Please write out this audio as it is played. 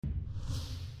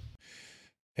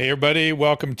Hey, everybody.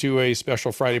 Welcome to a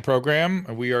special Friday program.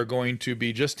 We are going to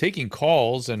be just taking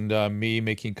calls and me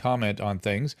making comment on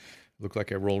things. Looked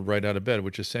like I rolled right out of bed,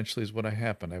 which essentially is what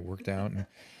happened. I worked out.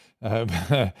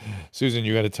 Susan,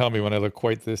 you got to tell me when I look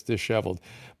quite this disheveled.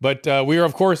 But we are,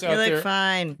 of course, out You there. look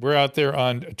fine. We're out there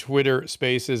on Twitter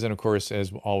Spaces. And, of course,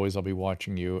 as always, I'll be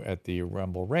watching you at the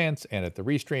Rumble Rants and at the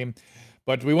Restream.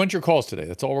 But we want your calls today.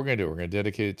 That's all we're going to do. We're going to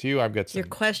dedicate it to you. I've got some. Your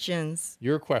questions.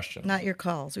 Your questions. Not your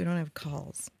calls. We don't have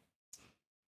calls.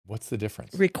 What's the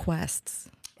difference?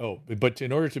 Requests. Oh, but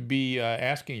in order to be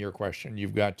asking your question,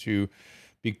 you've got to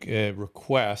be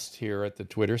request here at the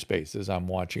Twitter Spaces. I'm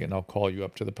watching it, and I'll call you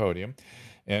up to the podium.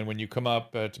 And when you come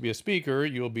up to be a speaker,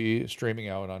 you'll be streaming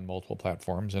out on multiple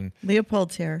platforms. And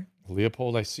Leopold's here.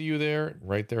 Leopold, I see you there,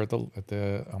 right there at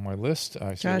the on my list.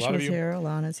 I see a lot of Joshua's you. here.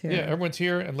 Alana's here. Yeah, everyone's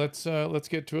here, and let's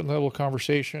get to a little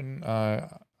conversation.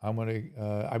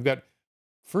 I've got.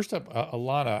 First up,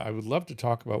 Alana, I would love to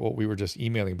talk about what we were just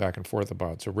emailing back and forth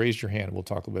about. So raise your hand and we'll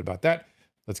talk a little bit about that.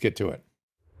 Let's get to it.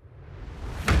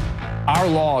 Our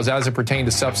laws, as it pertains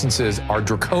to substances, are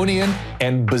draconian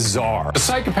and bizarre. The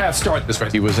psychopaths start this way.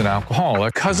 He was an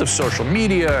alcoholic because of social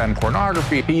media and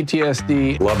pornography,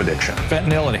 PTSD, love addiction,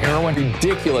 fentanyl and heroin.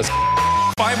 Ridiculous.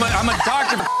 I'm a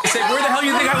doctor. Where the hell do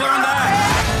you think I learned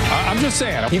that? I'm just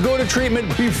saying, you go to treatment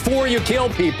before you kill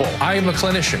people. I am a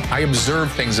clinician. I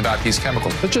observe things about these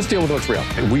chemicals. Let's just deal with what's real.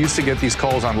 We used to get these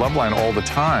calls on Loveline all the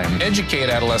time. Educate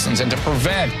adolescents and to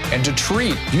prevent and to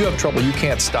treat. If you have trouble you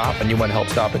can't stop and you want to help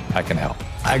stop it, I can help.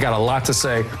 I got a lot to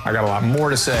say. I got a lot more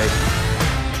to say.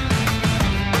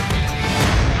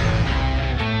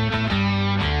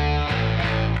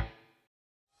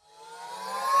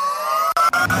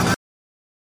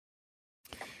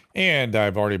 And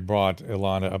I've already brought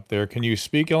Ilana up there. Can you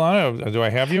speak, Ilana? Do I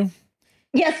have you?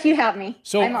 Yes, you have me.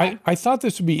 So I thought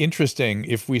this would be interesting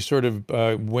if we sort of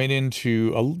went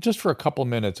into, just for a couple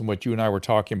minutes, and what you and I were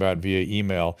talking about via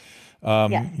email.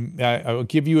 Yes. I'll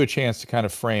give you a chance to kind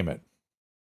of frame it.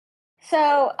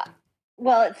 So,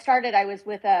 well, it started, I was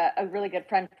with a really good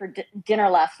friend for dinner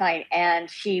last night, and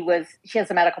she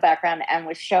has a medical background and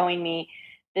was showing me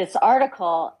this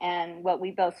article, and what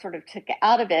we both sort of took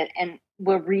out of it, and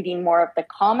we're reading more of the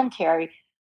commentary,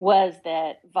 was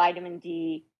that vitamin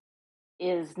D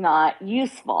is not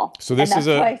useful. So this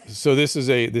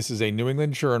is a New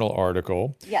England Journal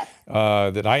article. Yes.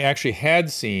 That I actually had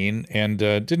seen and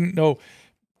didn't know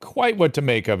quite what to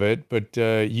make of it, but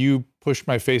you pushed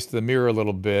my face to the mirror a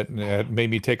little bit, and it made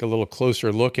me take a little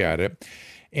closer look at it.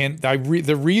 And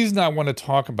the reason I want to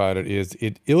talk about it is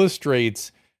it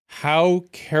illustrates how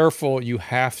careful you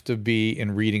have to be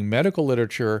in reading medical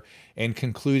literature and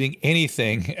concluding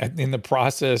anything in the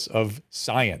process of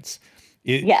science.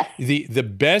 Yes. The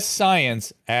best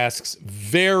science asks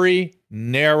very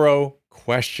narrow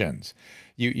questions.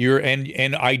 In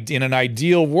an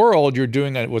ideal world, you're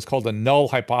doing what's called a null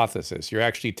hypothesis. You're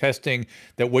actually testing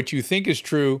that what you think is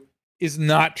true is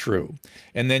not true.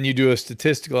 And then you do a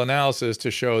statistical analysis to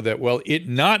show that, well, it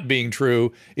not being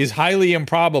true is highly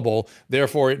improbable,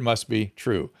 therefore it must be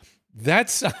true.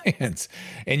 That's science.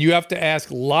 And you have to ask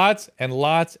lots and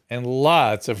lots and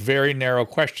lots of very narrow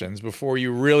questions before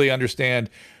you really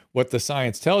understand what the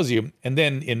science tells you. And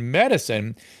then in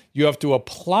medicine, you have to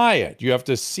apply it. You have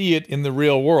to see it in the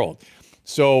real world.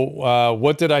 So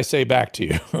what did I say back to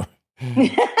you?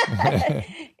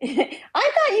 I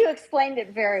thought you explained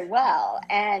it very well.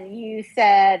 And you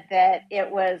said that it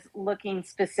was looking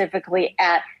specifically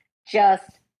at just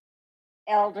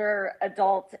elder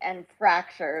adults and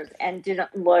fractures and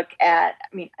didn't look at,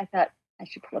 I thought I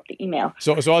should pull up the email.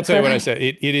 So I'll tell you what I said.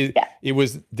 It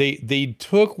was they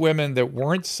took women that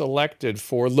weren't selected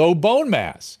for low bone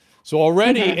mass. So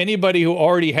already anybody who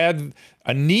already had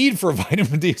a need for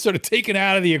vitamin D is sort of taken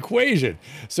out of the equation.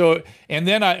 So and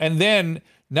then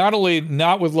not only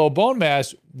not with low bone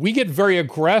mass, we get very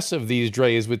aggressive these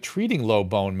days with treating low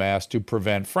bone mass to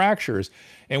prevent fractures.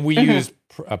 And we use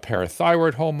a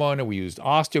parathyroid hormone, and we used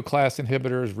osteoclast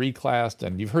inhibitors, Reclast,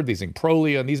 and you've heard these things,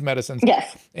 Prolia, and these medicines.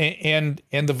 Yes. And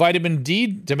the vitamin D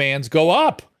demands go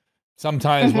up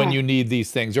sometimes when you need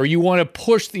these things, or you want to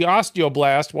push the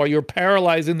osteoblast while you're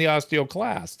paralyzing the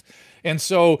osteoclast. And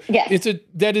so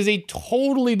that is a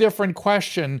totally different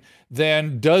question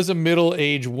than, does a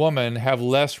middle-aged woman have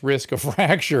less risk of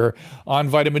fracture on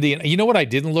vitamin D? And you know what I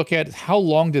didn't look at? How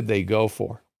long did they go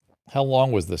for? How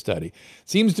long was the study?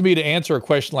 Seems to me to answer a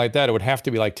question like that, it would have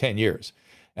to be like 10 years.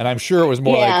 And I'm sure it was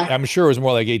more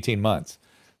like 18 months.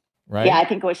 Right? Yeah, I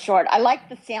think it was short. I like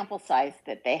the sample size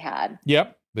that they had.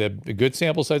 Yep. A good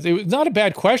sample size. It was not a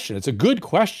bad question. It's a good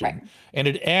question. Right. And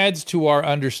it adds to our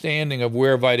understanding of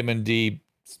where vitamin D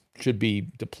should be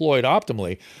deployed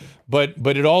optimally. But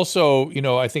it also,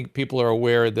 I think people are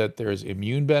aware that there's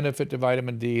immune benefit to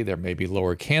vitamin D. There may be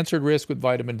lower cancer risk with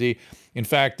vitamin D. In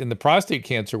fact, in the prostate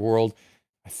cancer world,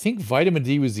 I think vitamin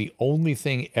D was the only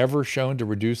thing ever shown to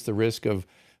reduce the risk of,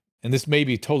 and this may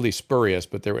be totally spurious,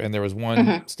 but there was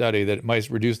one study that it might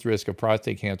reduce the risk of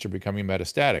prostate cancer becoming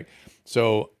metastatic.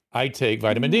 So I take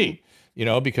vitamin D,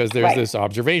 because there's this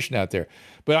observation out there.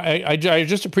 But I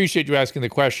just appreciate you asking the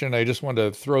question. I just want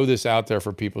to throw this out there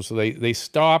for people so they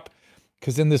stop,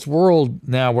 because in this world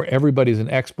now where everybody's an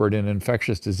expert in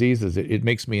infectious diseases, it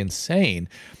makes me insane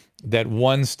that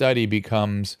one study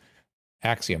becomes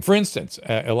axiom. For instance,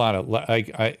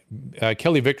 Ilana,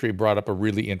 Kelly Victory brought up a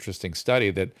really interesting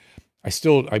study that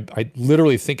I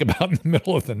literally think about in the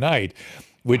middle of the night,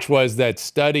 which was that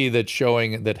study that's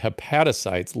showing that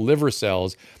hepatocytes, liver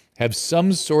cells, have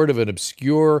some sort of an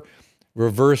obscure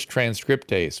reverse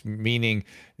transcriptase, meaning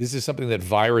this is something that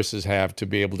viruses have to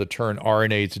be able to turn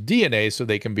RNA to DNA so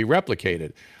they can be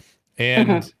replicated.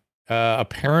 And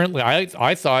apparently,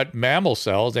 I thought mammal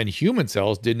cells and human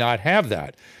cells did not have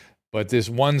that. But this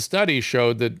one study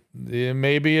showed that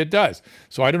maybe it does.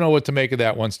 So I don't know what to make of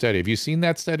that one study. Have you seen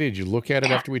that study? Did you look at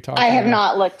it after we talked? I have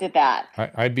not looked at that.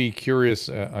 I'd be curious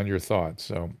on your thoughts.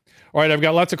 So, all right, I've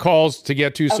got lots of calls to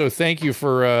get to. So thank you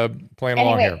for playing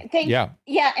along here.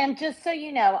 Yeah, and just so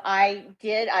you know, I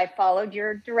followed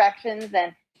your directions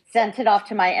and sent it off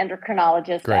to my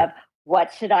endocrinologist of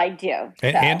what should I do.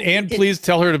 And please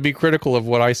tell her to be critical of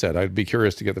what I said. I'd be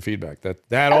curious to get the feedback.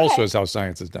 That also is how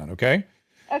science is done. Okay.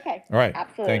 Okay. All right.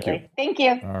 Absolutely. Thank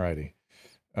you. All righty.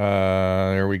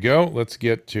 There we go. Let's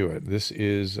get to it. This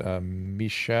is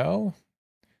Michelle.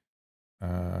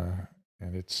 And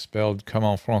it's spelled comme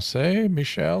en français,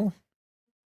 Michelle.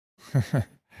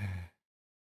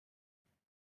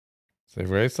 C'est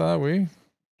vrai ça, oui?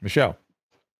 Michelle.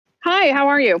 Hi, how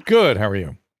are you? Good. How are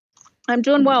you? I'm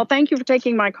doing well. Thank you for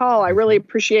taking my call. I really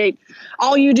appreciate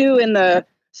all you do in the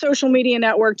social media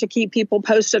network to keep people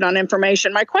posted on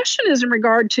information. My question is in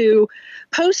regard to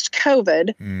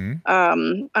post-COVID.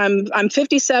 I'm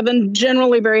 57,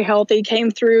 generally very healthy, came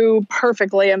through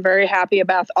perfectly. I'm very happy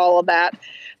about all of that.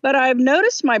 But I've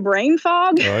noticed my brain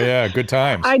fog. Oh, yeah. Good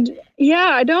times. I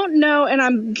don't know. And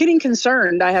I'm getting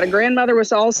concerned. I had a grandmother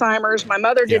with Alzheimer's. My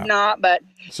mother did not. But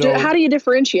how do you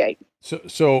differentiate?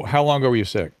 So how long ago were you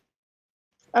sick?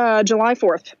 July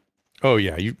 4th. Oh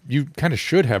yeah, you kind of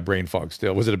should have brain fog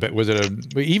still.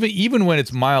 Even when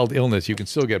it's mild illness, you can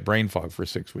still get brain fog for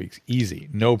 6 weeks, easy,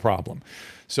 no problem.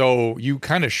 So you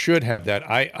kind of should have that.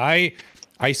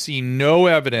 I see no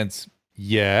evidence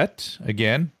yet.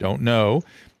 Again, don't know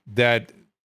that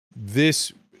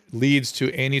this leads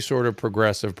to any sort of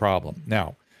progressive problem.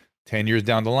 Now, 10 years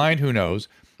down the line, who knows?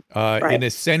 And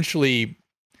essentially,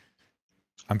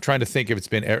 I'm trying to think if it's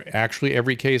been actually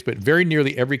every case, but very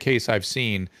nearly every case I've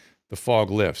seen, the fog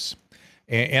lifts.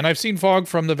 And I've seen fog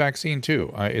from the vaccine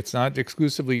too. It's not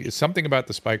exclusively, it's something about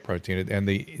the spike protein and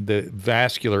the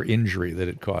vascular injury that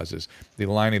it causes, the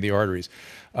lining of the arteries.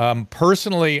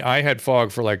 Personally, I had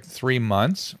fog for like 3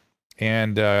 months.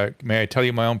 And may I tell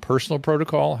you my own personal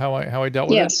protocol, how I dealt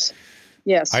with it?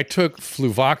 Yes. I took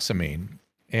fluvoxamine,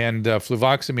 and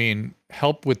fluvoxamine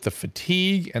helped with the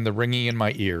fatigue and the ringing in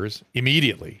my ears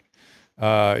immediately.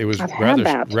 It was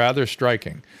rather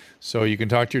striking. So you can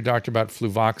talk to your doctor about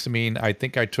fluvoxamine. I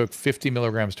think I took 50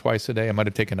 milligrams twice a day. I might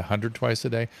have taken 100 twice a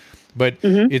day. But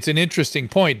it's an interesting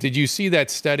point. Did you see that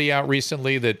study out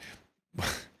recently that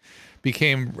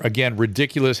became, again,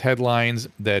 ridiculous headlines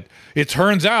that it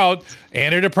turns out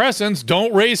antidepressants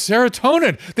don't raise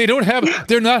serotonin.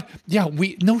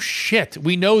 No shit.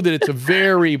 We know that it's a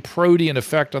very protean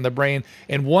effect on the brain.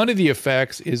 And one of the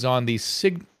effects is on the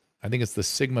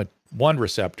sigma-1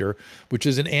 receptor, which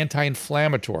is an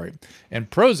anti-inflammatory. And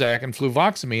Prozac and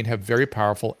fluvoxamine have very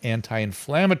powerful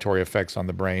anti-inflammatory effects on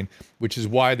the brain, which is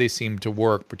why they seem to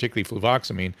work, particularly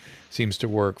fluvoxamine seems to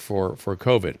work for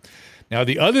COVID. Now,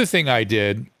 the other thing I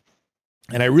did,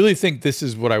 and I really think this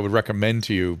is what I would recommend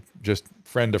to you, just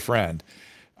friend to friend,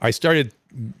 I started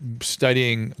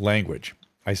studying language.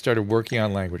 I started working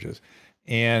on languages,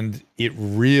 and it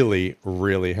really,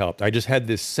 really helped. I just had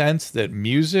this sense that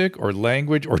music or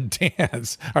language or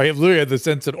dance, I literally had the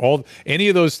sense that any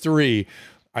of those three,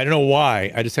 I don't know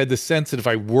why, I just had the sense that if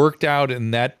I worked out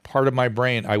in that part of my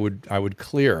brain, I would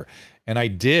clear. And I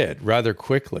did rather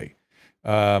quickly.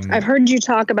 I've heard you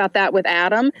talk about that with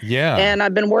Adam. Yeah. And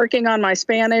I've been working on my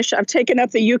Spanish. I've taken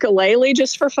up the ukulele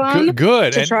just for fun.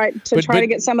 Good. To try to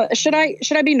get some of, should I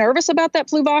be nervous about that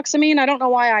fluvoxamine? I don't know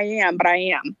why I am, but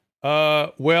I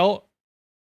am. Well,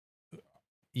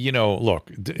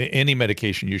 look, any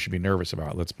medication you should be nervous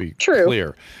about. Let's be True.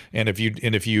 clear. And if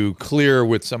you clear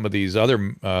with some of these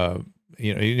other,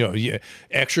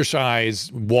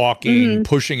 exercise, walking,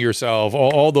 pushing yourself,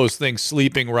 all those things,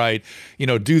 sleeping right,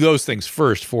 do those things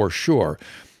first for sure.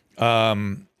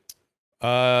 There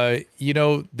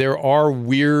are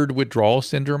weird withdrawal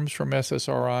syndromes from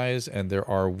SSRIs, and there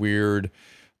are weird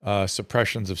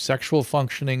suppressions of sexual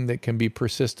functioning that can be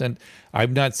persistent.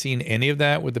 I've not seen any of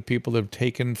that with the people that have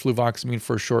taken fluvoxamine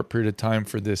for a short period of time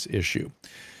for this issue.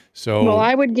 So, well,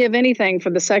 I would give anything for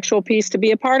the sexual piece to be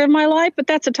a part of my life, but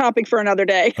that's a topic for another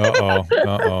day. No.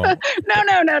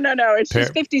 It's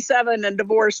just 57 and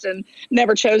divorced and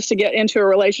never chose to get into a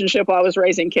relationship while I was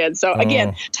raising kids. So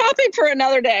again, topic for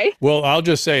another day. Well, I'll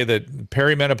just say that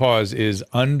perimenopause is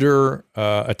under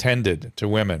attended to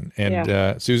women.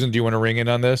 And Susan, do you want to ring in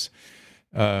on this?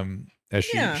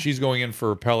 She's going in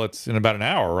for pellets in about an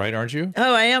hour, right? Aren't you?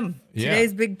 Oh, I am. Yeah.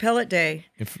 Today's big pellet day.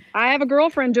 I have a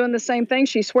girlfriend doing the same thing.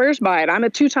 She swears by it. I'm a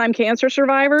 2-time cancer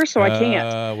survivor, so I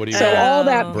can't. What do you So all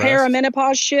that breast?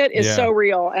 perimenopause shit is so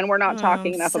real, and we're not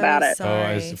talking enough about it.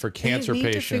 Sorry. For cancer we need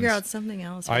patients. to figure out something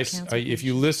else. For cancer if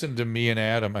you listen to me and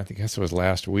Adam, I think this was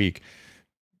last week.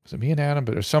 Was it me and Adam?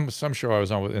 But some show I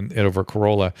was on with over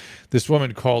Corolla. This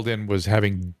woman called in, was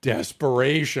having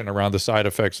desperation around the side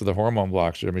effects of the hormone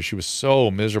blocks. I mean, she was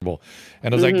so miserable,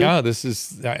 and I was like, "God, this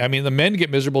is." I mean, the men get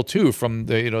miserable too from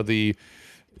the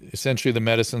essentially the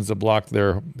medicines that block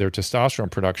their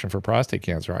testosterone production for prostate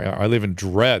cancer. I live in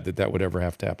dread that would ever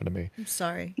have to happen to me. I'm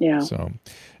sorry. Yeah. So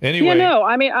anyway,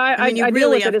 I deal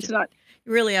with it. It's not.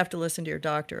 You really have to listen to your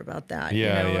doctor about that.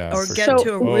 Or for get sure.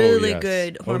 to a really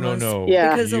good hormone.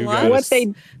 Yeah. Because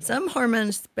You some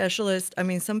hormone specialists,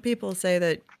 some people say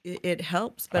that it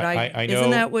helps, but I know,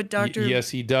 isn't that what Dr. Yes,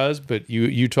 he does, but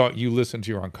you listen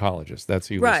to your oncologist. That's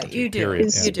who you listen to. You do.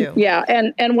 Period. You do. Yeah,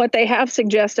 and what they have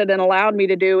suggested and allowed me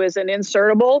to do is an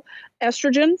insertable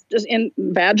estrogen, just in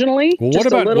vaginally. Well,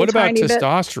 just what about tiny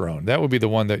testosterone? That would be the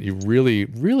one that you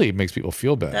really makes people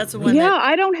feel better. That's the one. Yeah,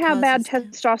 I don't have bad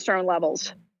testosterone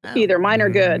levels either. Mine are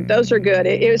good. Those are good.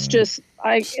 It's just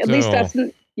at least that's.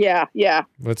 Yeah.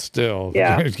 But still,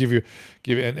 yeah. give you,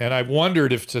 and I've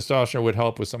wondered if testosterone would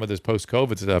help with some of this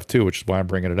post-COVID stuff too, which is why I'm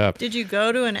bringing it up. Did you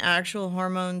go to an actual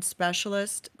hormone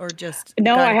specialist or just?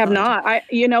 No, I have not.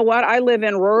 You know what? I live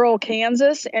in rural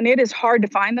Kansas, and it is hard to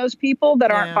find those people that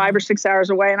aren't 5 or 6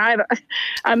 hours away. And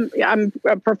I'm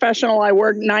a professional. I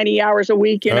work 90 hours a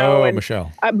week.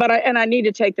 Michelle. I need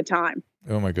to take the time.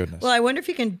 Oh my goodness. Well, I wonder if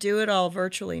you can do it all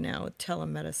virtually now with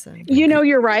telemedicine.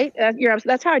 You're right.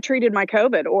 That's how I treated my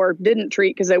COVID, or didn't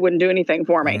treat because they wouldn't do anything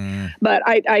for me. But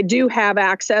I do have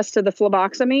access to the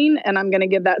fluvoxamine, and I'm going to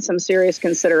give that some serious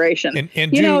consideration.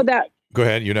 Go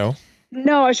ahead.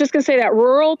 No, I was just going to say that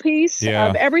rural piece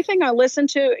of everything I listen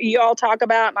to, you all talk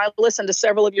about, and I listen to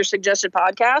several of your suggested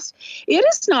podcasts. It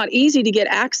is not easy to get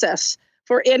access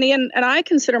for any, and I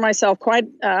consider myself quite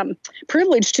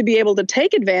privileged to be able to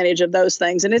take advantage of those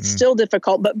things, and it's still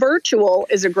difficult, but virtual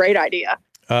is a great idea.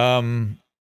 I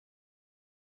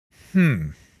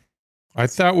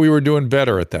thought we were doing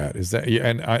better at that. Is that,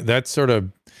 and that's sort of,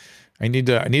 I need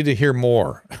to hear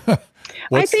more.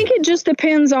 I think it just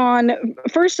depends on,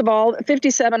 first of all,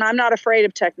 57, I'm not afraid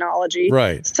of technology.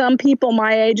 Right. Some people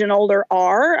my age and older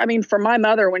are. For my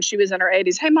mother, when she was in her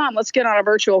 80s, hey, Mom, let's get on a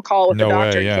virtual call with the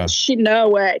doctor. No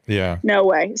way. Yeah. No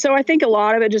way. So I think a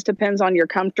lot of it just depends on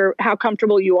how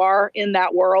comfortable you are in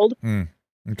that world.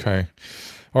 Okay.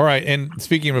 All right. And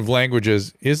speaking of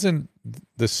languages, isn't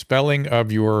the spelling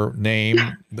of your name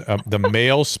the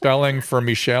male spelling for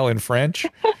Michelle in French?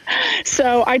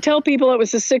 So I tell people it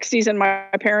was the 60s and my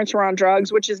parents were on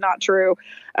drugs, which is not true.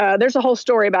 There's a whole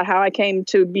story about how I came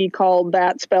to be called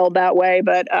that, spelled that way.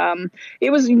 But it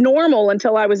was normal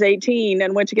until I was 18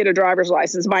 and went to get a driver's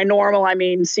license. By normal, I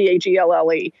mean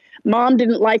Cagelle. Mom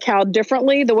didn't like how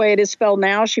differently the way it is spelled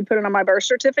now. She put it on my birth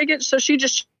certificate. So she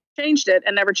just changed it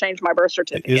and never changed my birth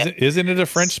certificate. Isn't it a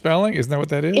French spelling? Isn't that what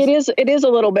that is? It is a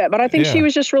little bit, but I think she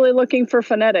was just really looking for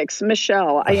phonetics.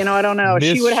 Michelle, I don't know.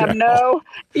 She would have no,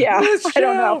 I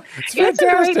don't know. It's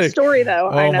a great story though.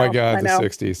 Oh my God, the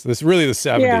 60s. This is really the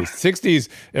 70s. Yeah. 60s,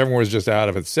 everyone was just out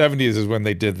of it. 70s is when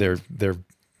they did their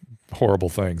horrible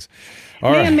things.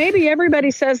 All right. Maybe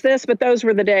everybody says this, but those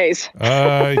were the days.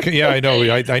 Yeah, I know.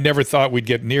 I never thought we'd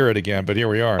get near it again, but here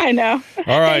we are. I know.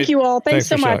 All right. Thank you all. Thanks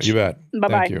so Michelle. much. You bet.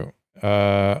 Bye-bye. Thank you.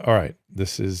 All right.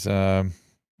 This is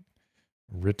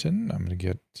written. I'm going to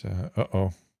get,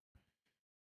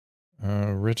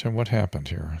 written. What happened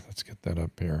here? Let's get that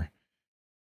up here.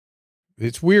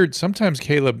 It's weird. Sometimes,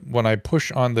 Caleb, when I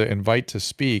push on the invite to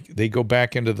speak, they go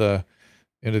back into the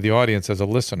audience as a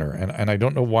listener, and I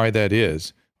don't know why that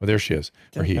is. Oh, there she is.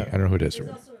 Or he. I don't know who it is.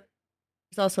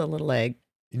 There's also a little egg.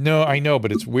 No, I know,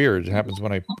 but it's weird. It happens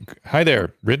when I. Hi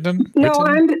there, Rittenden? No,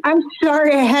 Rittenden? I'm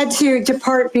sorry. I had to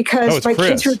depart because it's my Chris.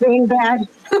 kids were being bad.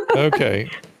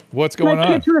 Okay. What's going My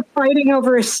on? kids were fighting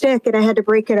over a stick, and I had to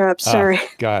break it up. Sorry.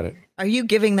 Got it. Are you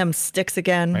giving them sticks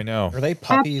again? I know. Are they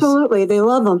puppies? Absolutely, they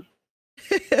love them.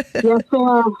 Yes, they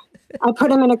are. I put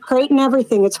them in a crate and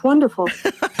everything. It's wonderful.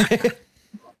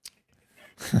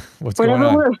 What's going Whatever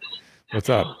on? works. What's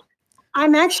up?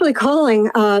 I'm actually calling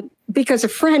because a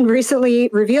friend recently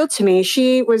revealed to me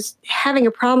she was having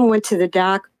a problem, went to the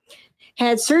doc,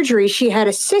 had surgery. She had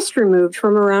a cyst removed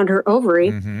from around her ovary,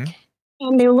 Mm-hmm.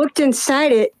 and they looked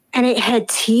inside it, and it had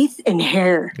teeth and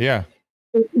hair. Yeah.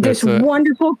 This That's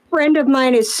wonderful friend of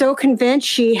mine is so convinced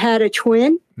she had a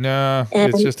twin. No,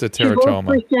 And it's just a she both teratoma.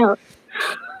 freaked out.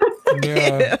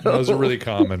 Yeah, those are really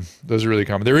common. Those are really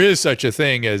common. There is such a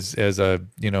thing as a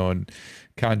a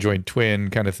conjoined twin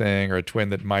kind of thing, or a twin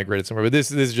that migrated somewhere. But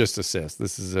this is just a cyst.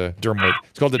 This is a dermoid.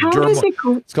 It's called a How does it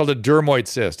go? It's called a dermoid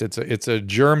cyst. It's a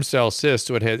germ cell cyst.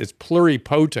 So it's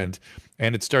pluripotent,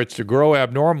 and it starts to grow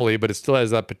abnormally, but it still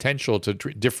has that potential to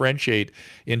differentiate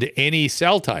into any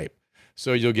cell type.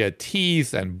 So you'll get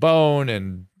teeth and bone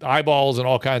and eyeballs and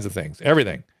all kinds of things.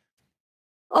 Everything.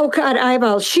 Oh, God,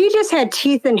 eyeballs. She just had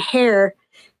teeth and hair.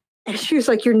 And she was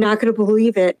like, you're not going to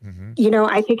believe it. Mm-hmm. You know,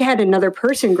 I think I had another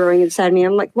person growing inside me.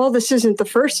 I'm like, well, this isn't the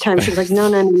first time. She's like, no.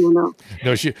 No,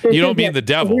 This you is don't mean a the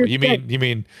devil. weird You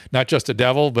mean not just a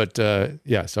devil, but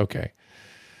yes, okay.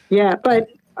 Yeah, but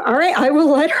all right, I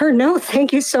will let her know.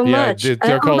 Thank you so much. They're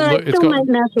called. Although I It's still might called.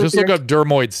 mess with Just look her. up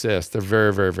dermoid cyst. They're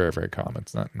very, very, very, very common.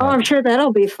 It's not. Oh, I'm sure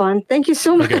that'll be fun. Thank you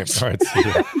so much. Okay. All right. See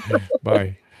you.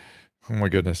 Bye. Oh my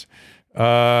goodness.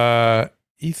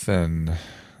 Ethan.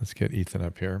 Let's get Ethan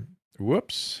up here.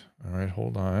 Whoops. All right.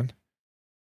 Hold on.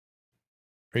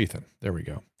 Ethan. There we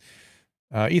go.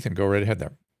 Ethan, go right ahead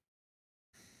there.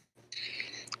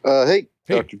 Hey,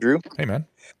 Hey. Dr. Drew. Hey, man.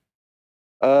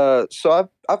 So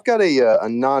I've got a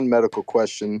non-medical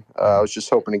question. I was just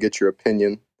hoping to get your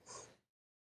opinion.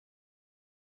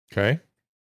 Okay.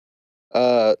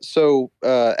 So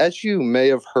as you may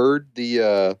have heard,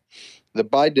 the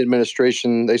Biden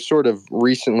administration, they sort of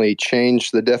recently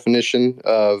changed the definition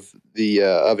of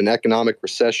an economic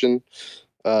recession.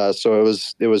 So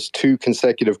it was 2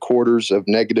 consecutive quarters of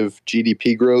negative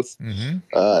GDP growth, Mm-hmm.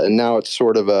 and now it's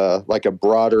sort of like a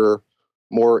broader,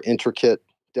 more intricate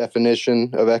definition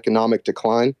of economic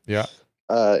decline. Yeah.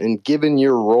 And given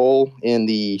your role in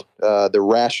the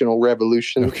rational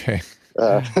revolution, Okay.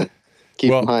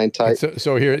 keep Well, them high and tight.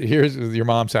 So here's your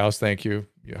mom's house. Thank you.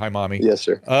 Hi, mommy. Yes,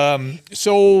 sir.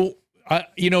 So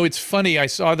it's funny. I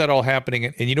saw that all happening,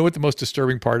 and you know what the most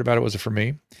disturbing part about it was for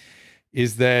me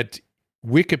is that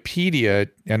Wikipedia,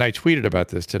 and I tweeted about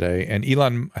this today, and I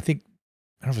don't know if it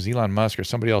was Elon Musk or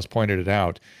somebody else pointed it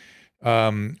out.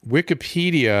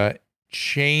 Wikipedia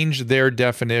changed their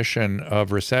definition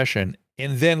of recession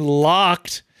and then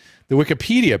locked the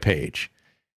Wikipedia page.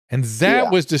 And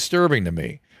that was disturbing to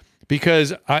me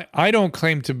because I don't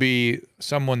claim to be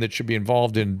someone that should be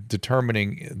involved in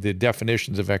determining the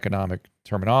definitions of economic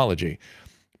terminology.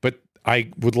 But I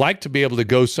would like to be able to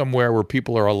go somewhere where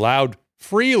people are allowed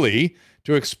freely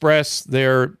to express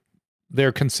their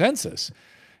consensus.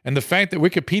 And the fact that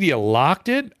Wikipedia locked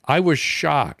it, I was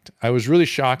shocked. I was really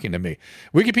shocking to me.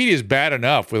 Wikipedia is bad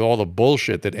enough with all the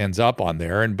bullshit that ends up on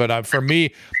there. But for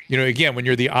me, again, when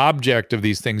you're the object of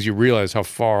these things, you realize how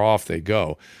far off they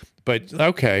go. But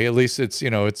okay, at least it's a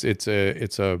what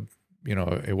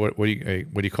do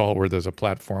you call it? Where there's a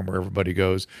platform where everybody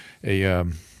goes,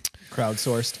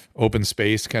 Crowdsourced. open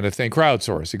space kind of thing.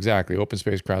 Crowdsource, exactly. Open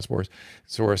space,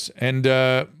 crowdsource. And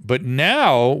but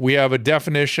now we have a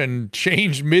definition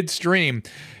changed midstream.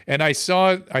 And I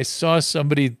saw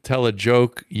somebody tell a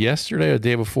joke yesterday or the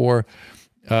day before.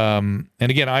 And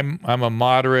again, I'm a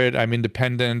moderate, I'm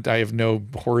independent, I have no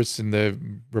horse in the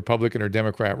Republican or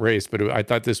Democrat race, but I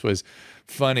thought this was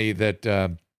funny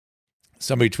that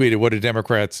somebody tweeted, what do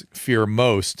Democrats fear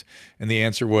most? And the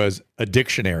answer was a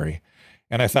dictionary.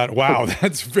 And I thought, wow,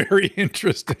 that's very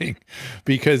interesting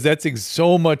because that's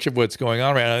so much of what's going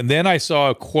on right now. And then I saw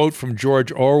a quote from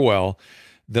George Orwell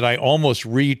that I almost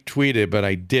retweeted, but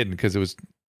I didn't because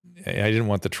I didn't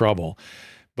want the trouble.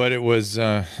 But it was,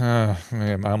 I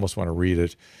almost want to read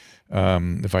it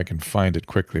if I can find it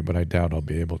quickly, but I doubt I'll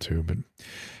be able to. But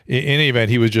in any event,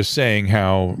 he was just saying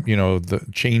how, the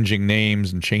changing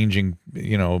names and changing,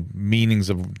 meanings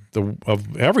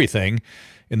of everything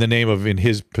in the name of,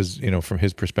 from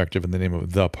his perspective, in the name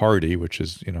of the party, which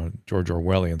is, George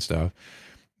Orwellian stuff.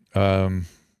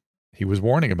 He was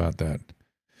warning about that.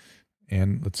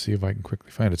 And let's see if I can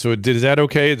quickly find it. So is that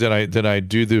okay? Did I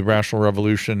do the Rational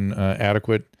Revolution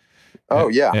adequate? Oh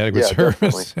yeah, adequate yeah,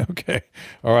 service. Okay.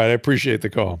 All right. I appreciate the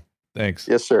call. Thanks.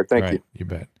 Yes, sir. Thank you. You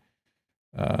bet.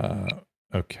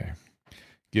 Okay.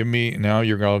 Give me now.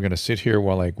 You're all going to sit here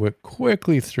while I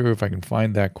quickly through if I can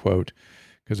find that quote,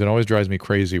 because it always drives me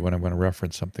crazy when I'm going to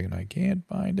reference something and I can't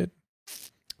find it.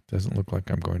 Doesn't look like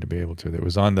I'm going to be able to. It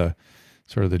was on the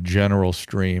sort of the general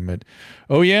stream.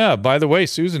 Oh yeah. By the way,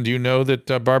 Susan, do you know that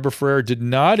Barbara Ferrer did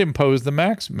not impose the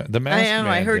mask? I know.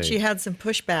 I heard she had some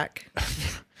pushback.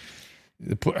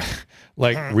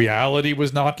 Like reality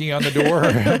was knocking on the door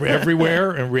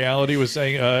everywhere, and reality was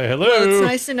saying, hello. Well, it's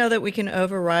nice to know that we can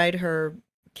override her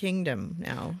kingdom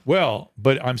now. Well,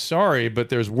 but I'm sorry, but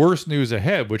there's worse news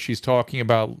ahead, which she's talking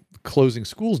about closing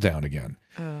schools down again,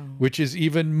 which is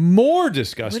even more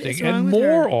disgusting and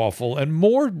more awful and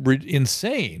more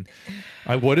insane.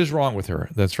 What is wrong with her?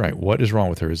 That's right. What is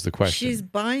wrong with her is the question. She's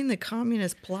buying the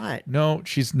communist plot. No,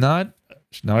 she's not.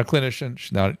 She's not a clinician.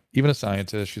 She's not even a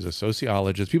scientist. She's a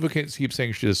sociologist. People keep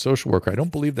saying she's a social worker. I don't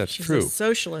believe that's true. She's a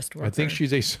socialist worker. I think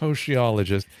she's a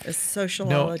sociologist. A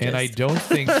sociologist. No, and I don't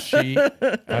think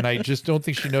I just don't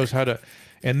think she knows how to.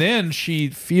 And then she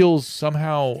feels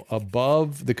somehow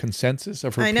above the consensus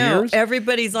of her peers. I know. Peers.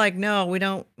 Everybody's like, no, we're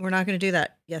not going to do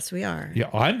that. Yes, we are. Yeah,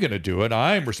 I'm going to do it.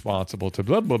 I'm responsible to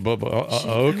blah, blah, blah, blah.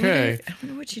 Okay. I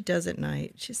wonder what she does at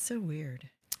night. She's so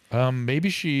weird. Maybe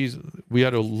we ought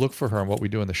to look for her in what we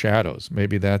do in the shadows.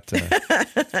 Maybe that's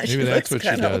what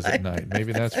she does at night.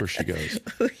 Maybe that's where she goes.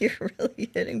 Oh, you're really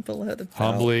hitting below the belt.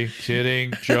 Humbly,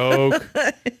 kidding, joke.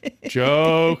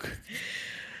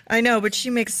 I know, but she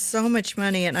makes so much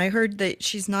money, and I heard that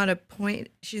she's not a point.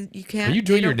 You can't. Are you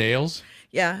doing your nails?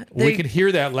 Yeah, we can hear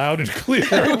that loud and clear.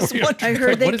 I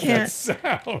heard they can't.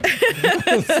 What is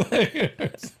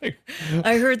that sound?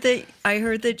 I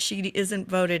heard that she isn't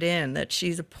voted in. That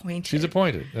she's appointed. She's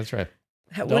appointed. That's right.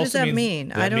 What does that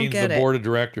mean? I don't get it. The board of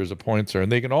directors appoints her, and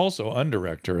they can also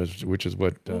undirect her, which is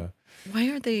what. Why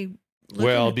aren't they?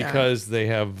 Well, because they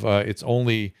have. It's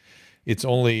only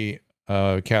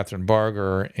Catherine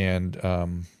Barger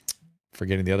and.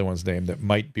 Forgetting the other one's name that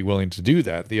might be willing to do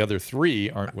that. The other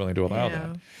three aren't willing to allow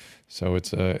that. So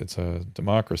it's a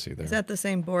democracy there. Is that the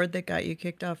same board that got you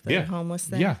kicked off the homeless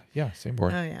thing? Yeah, same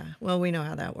board. Oh yeah. Well, we know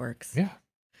how that works. Yeah.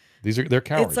 They're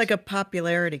cowards. It's like a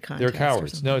popularity contest. They're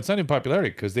cowards. No, it's not even popularity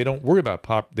because they don't worry about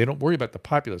they don't worry about the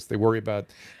populace. They worry about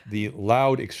the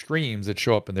loud extremes that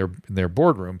show up in their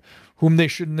boardroom, whom they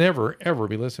should never ever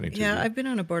be listening to. Yeah, I've been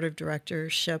on a board of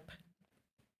directorship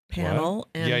panel. What?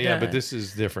 And, but this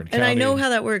is different. And I know how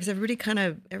that works.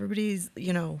 Everybody's,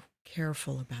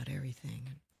 careful about everything,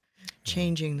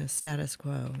 changing the status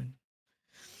quo.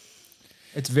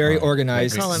 It's very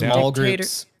organized. Small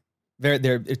groups.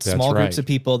 It's small groups of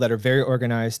people that are very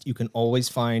organized. You can always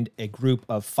find a group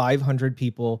of 500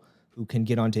 people who can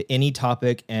get onto any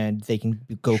topic, and they can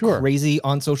go crazy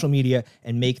on social media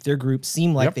and make their group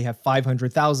seem like they have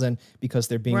 500,000 because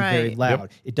they're being very loud.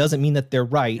 It doesn't mean that they're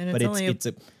right, but it's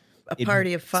a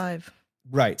party of 5.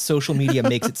 Right. Social media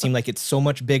makes it seem like it's so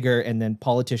much bigger, and then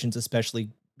politicians especially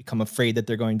become afraid that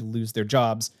they're going to lose their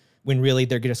jobs when really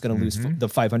they're just going to lose the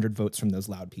 500 votes from those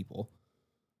loud people.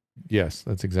 Yes,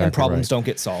 that's exactly right. And problems don't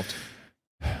get solved.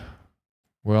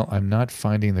 Well, I'm not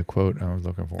finding the quote I was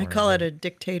looking for. I call it a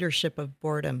dictatorship of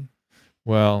boredom.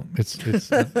 Well, it's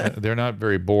they're not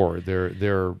very bored.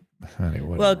 They're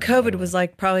anyway, well, COVID was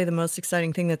like probably the most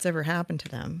exciting thing that's ever happened to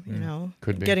them,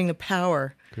 Could be. Getting the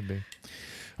power. Could be.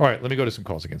 All right, let me go to some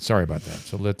calls again. Sorry about that.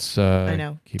 So let's I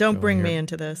know. Don't bring me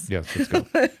into this. Yes, let's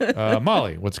go.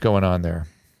 Molly, what's going on there?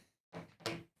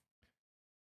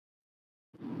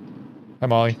 Hi,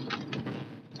 Molly.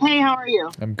 Hey, how are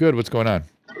you? I'm good. What's going on?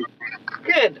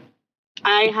 Good.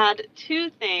 I had 2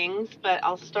 things, but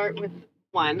I'll start with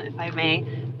one, if I may.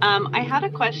 I had a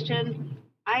question.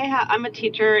 I'm a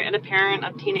teacher and a parent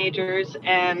of teenagers,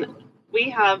 and we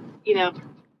have,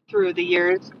 through the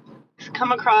years,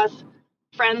 come across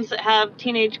friends that have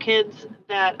teenage kids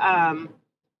that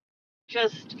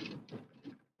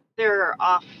they're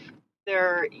off.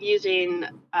 They're using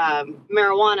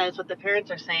marijuana is what the parents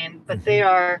are saying, but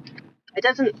the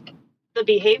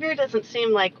behavior doesn't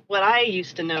seem like what I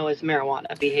used to know as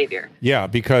marijuana behavior. Yeah,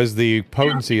 because the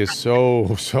potency is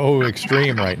so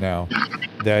extreme right now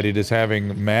that it is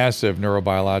having massive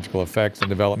neurobiological effects and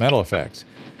developmental effects.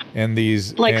 And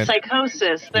these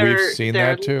psychosis, we've seen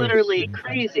that too. Literally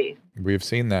crazy. We've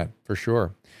seen that for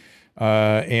sure.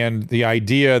 And the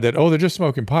idea that, they're just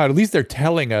smoking pot, at least they're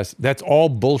telling us that's all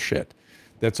bullshit.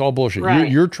 That's all bullshit. Right.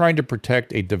 You're trying to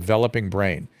protect a developing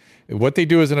brain. What they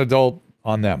do as an adult,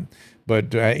 on them.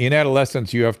 But in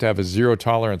adolescence, you have to have a zero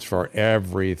tolerance for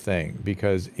everything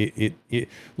because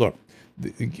look,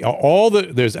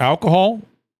 there's alcohol,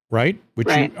 right? Which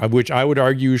I would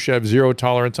argue you should have zero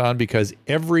tolerance on because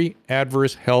every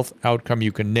adverse health outcome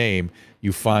you can name,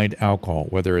 you find alcohol,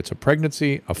 whether it's a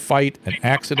pregnancy, a fight, an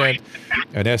accident,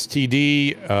 an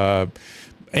STD,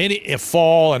 a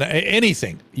fall, and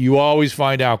anything, you always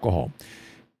find alcohol.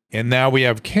 And now we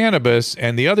have cannabis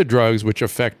and the other drugs which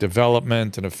affect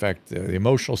development and affect the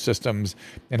emotional systems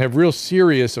and have real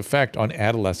serious effect on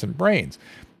adolescent brains.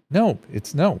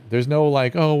 There's no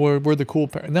like, oh, we're the cool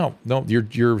parent. No,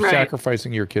 you're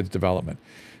sacrificing your kid's development.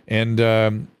 And,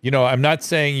 I'm not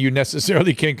saying you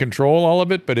necessarily can control all of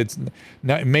it, but it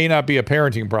may not be a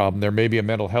parenting problem. There may be a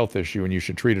mental health issue and you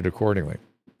should treat it accordingly.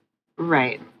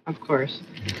 Right. Of course.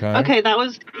 Okay. That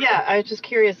was, I was just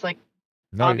curious, like,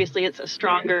 obviously it's a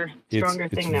stronger thing now.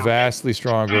 It's vastly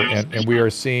stronger. And we are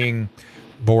seeing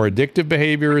more addictive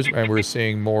behaviors and we're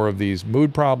seeing more of these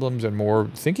mood problems and more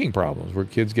thinking problems where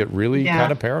kids get really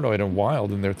kind of paranoid and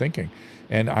wild in their thinking.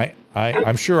 And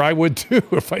I'm sure I would too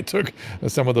if I took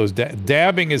some of those.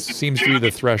 Dabbing seems to be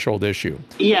the threshold issue.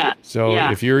 Yeah. So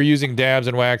if you're using dabs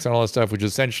and wax and all that stuff, which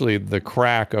is essentially the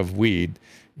crack of weed,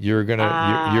 you're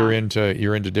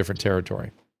into different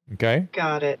territory. Okay.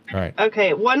 Got it. All right.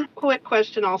 Okay. One quick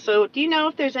question also. Do you know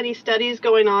if there's any studies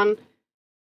going on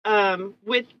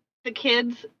with the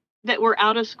kids that were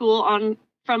out of school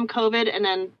from COVID and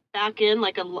then back in?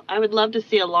 I would love to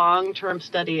see a long-term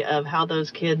study of how those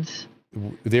kids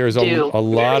There's a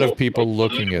lot of people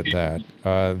looking at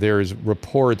that. There's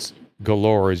reports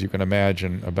galore, as you can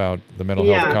imagine, about the mental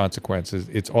health consequences.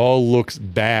 It all looks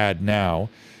bad now,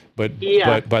 but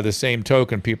by the same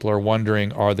token, people are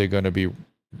wondering,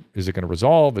 is it going to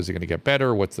resolve? Is it going to get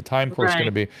better? What's the time course going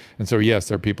to be? And so, yes,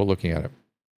 there are people looking at it.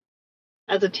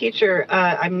 As a teacher,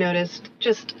 I've noticed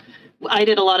I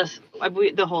did a lot of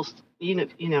the whole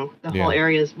whole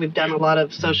areas. We've done a lot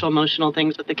of social emotional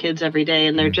things with the kids every day,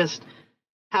 and they're just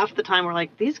half the time we're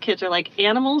like, these kids are like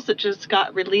animals that just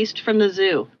got released from the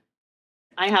zoo.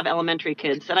 I have elementary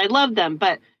kids and I love them,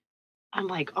 but I'm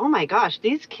like, oh my gosh,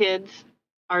 these kids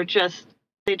are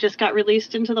they just got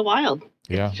released into the wild.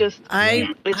 Yeah. It's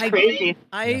crazy.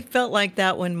 I felt like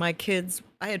that when my kids,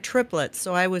 I had triplets,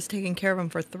 so I was taking care of them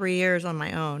for 3 years on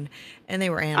my own, and they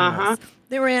were animals.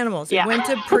 They were animals. They went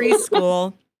to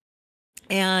preschool,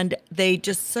 and they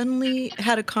just suddenly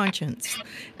had a conscience,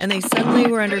 and they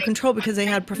suddenly were under control because they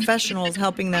had professionals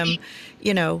helping them,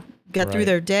 get through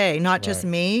their day, not just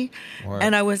me. Right.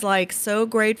 And I was like so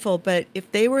grateful. But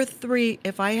if they were 3,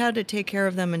 if I had to take care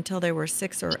of them until they were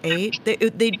 6 or 8,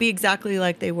 they'd be exactly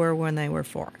like they were when they were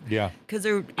 4. Yeah. Because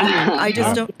I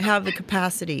just don't have the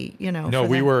capacity, No,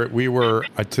 we were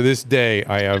to this day,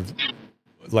 I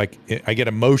get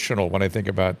emotional when I think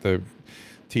about the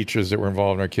teachers that were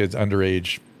involved in our kids under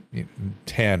age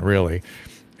 10, really.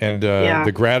 And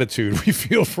the gratitude we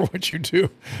feel for what you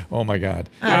do. Oh my God.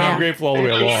 I'm grateful all the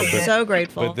way along. So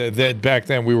grateful. But back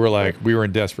then we were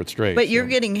in desperate straits. But you're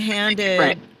getting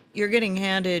handed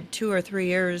 2 or 3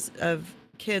 years of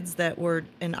kids that were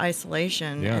in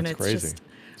isolation. Yeah, and it's crazy. Just,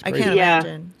 I can't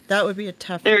imagine. That would be a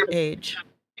tough age.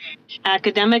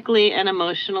 Academically and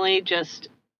emotionally, just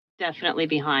definitely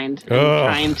behind.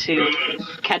 Trying to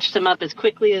catch them up as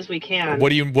quickly as we can.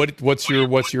 What's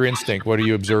your instinct? What are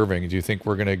you observing? Do you think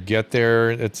we're going to get there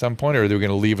at some point, or are we going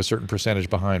to leave a certain percentage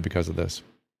behind because of this?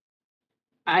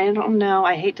 I don't know.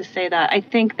 I hate to say that. I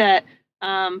think that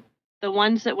the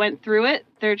ones that went through it,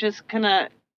 they're just going to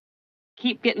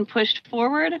keep getting pushed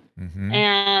forward. Mm-hmm.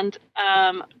 And,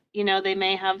 they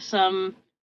may have some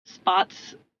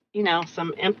spots,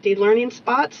 some empty learning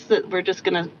spots that we're just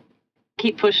going to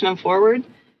keep pushing them forward.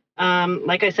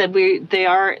 Like I said,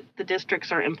 the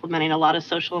districts are implementing a lot of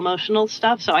social emotional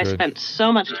stuff. So I spent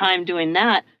so much time doing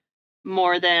that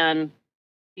more than,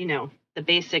 the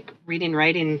basic reading,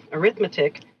 writing,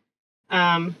 arithmetic.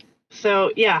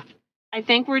 So yeah, I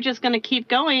think we're just going to keep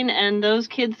going. And those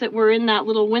kids that were in that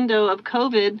little window of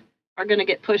COVID are going to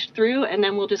get pushed through. And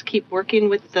then we'll just keep working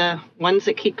with the ones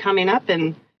that keep coming up,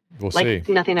 and we'll see.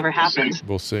 Nothing ever happened.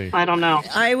 We'll see. I don't know.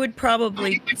 I would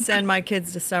probably send my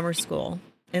kids to summer school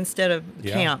instead of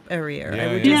camp every year. I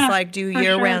would just do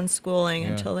year-round schooling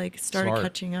until they started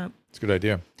catching up. It's a good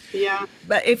idea. Yeah.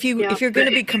 But if you're going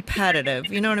to be competitive,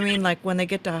 you know what I mean? Like when they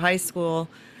get to high school,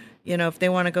 if they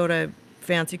want to go to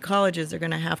fancy colleges, they're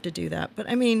going to have to do that. But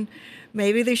I mean,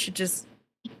 maybe they should just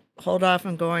hold off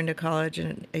on going to college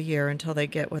in a year until they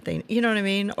get what they, you know what I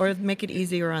mean, or make it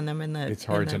easier on them in the. It's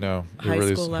hard to know. It high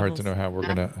really school is hard levels. to know how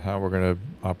we're gonna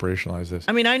operationalize this.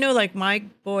 I mean, I know like my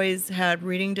boys had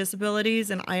reading disabilities,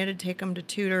 and I had to take them to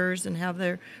tutors and have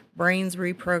their brains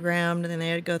reprogrammed, and then they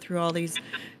had to go through all these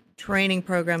training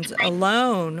programs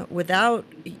alone without,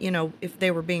 if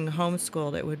they were being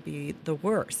homeschooled, it would be the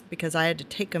worst because I had to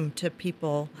take them to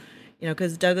people.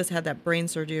 Because Douglas had that brain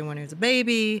surgery when he was a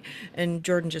baby, and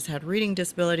Jordan just had reading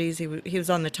disabilities. He was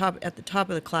at the top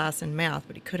of the class in math,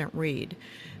 but he couldn't read.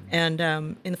 And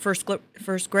in the first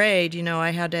grade, I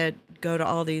had to go to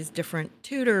all these different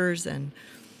tutors and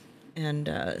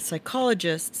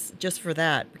psychologists just for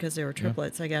that because they were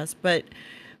triplets, I guess. But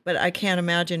I can't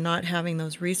imagine not having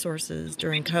those resources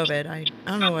during COVID. I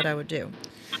don't know what I would do.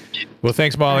 Well,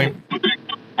 thanks, Molly.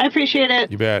 I appreciate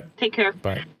it. You bet. Take care.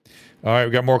 Bye. All right,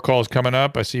 we got more calls coming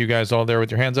up. I see you guys all there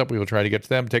with your hands up. We will try to get to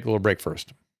them. Take a little break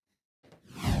first.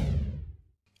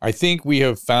 I think we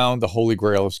have found the holy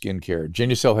grail of skincare.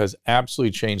 Genucel has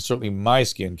absolutely changed, certainly my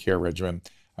skincare regimen.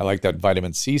 I like that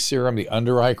vitamin C serum, the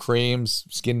under eye creams,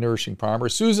 skin nourishing primer.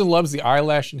 Susan loves the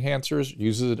eyelash enhancers,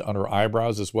 uses it on her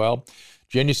eyebrows as well.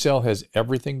 Genucel has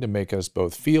everything to make us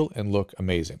both feel and look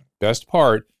amazing. Best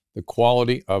part, the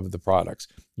quality of the products.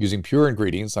 Using pure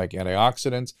ingredients like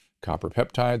antioxidants, copper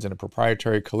peptides, and a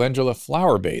proprietary calendula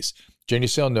flower base,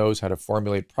 Genucel knows how to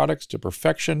formulate products to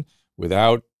perfection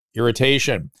without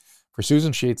irritation. For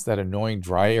Susan, she hates that annoying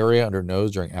dry area under her nose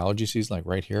during allergy season, like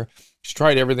right here. She's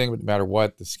tried everything, but no matter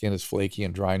what, the skin is flaky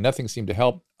and dry. Nothing seemed to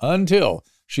help until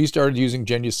she started using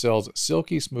Genucel's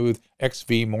Silky Smooth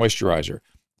XV Moisturizer. It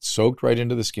soaked right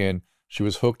into the skin. She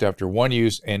was hooked after one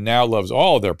use and now loves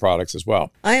all of their products as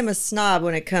well. I am a snob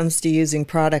when it comes to using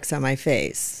products on my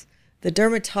face. The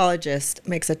dermatologist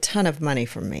makes a ton of money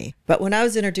from me. But when I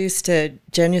was introduced to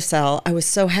Genucel, I was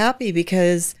so happy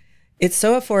because it's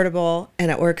so affordable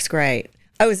and it works great.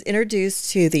 I was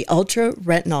introduced to the Ultra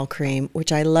Retinol Cream,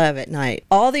 which I love at night.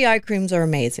 All the eye creams are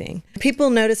amazing. People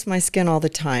notice my skin all the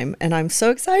time, and I'm so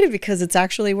excited because it's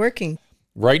actually working.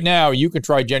 Right now, you can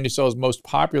try Genucel's most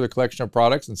popular collection of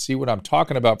products and see what I'm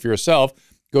talking about for yourself.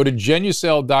 Go to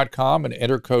Genucel.com and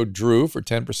enter code DREW for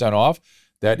 10% off.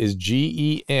 That is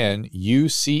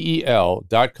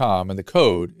GENUCEL.com, and the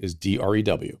code is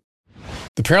DREW.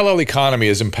 The parallel economy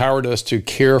has empowered us to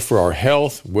care for our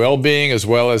health, well-being, as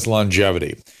well as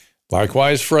longevity.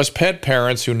 Likewise, for us pet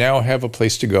parents who now have a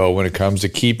place to go when it comes to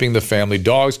keeping the family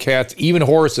dogs, cats, even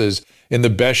horses in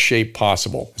the best shape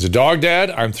possible. As a dog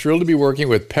dad, I'm thrilled to be working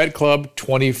with Pet Club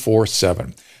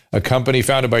 24/7. A company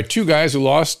founded by two guys who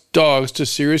lost dogs to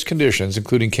serious conditions,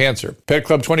 including cancer. Pet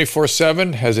Club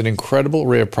 24/7 has an incredible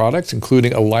array of products,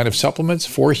 including a line of supplements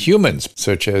for humans,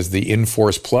 such as the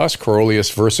Inforce Plus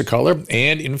Coreolus Versicolor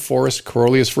and Inforce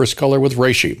Coreolus Versicolor with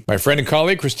reishi. My friend and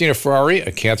colleague, Christina Ferrari,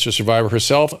 a cancer survivor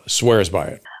herself, swears by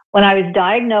it. When I was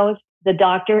diagnosed, the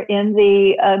doctor in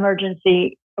the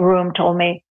emergency room told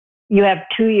me, "You have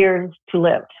 2 years to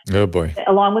live." Oh, boy.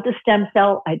 Along with the stem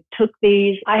cell, I took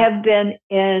these. I have been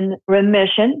in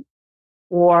remission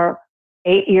for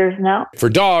 8 years now. For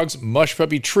dogs, Mush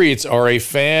Puppy treats are a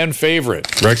fan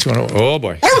favorite. Rex, oh,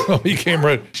 boy. Oh, he came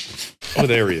right. Oh,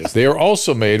 there he is. They are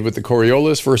also made with the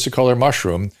Coreolus versicolor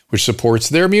mushroom, which supports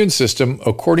their immune system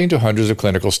according to hundreds of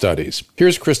clinical studies.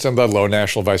 Here's Kristen Ludlow,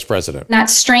 National Vice President. That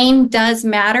strain does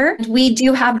matter. We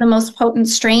do have the most potent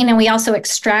strain, and we also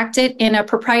extract it in a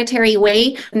proprietary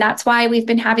way. And that's why we've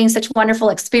been having such wonderful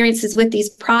experiences with these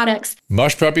products.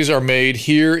 Mush Puppies are made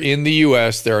here in the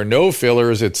U.S. There are no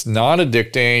fillers. It's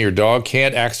non-addicting. Your dog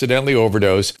can't accidentally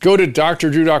overdose. Go to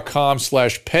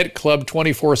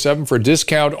drdrew.com/petclub247 for a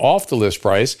discount off the list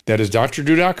price. That is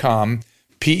drdrew.com,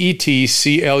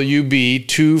 PETCLUB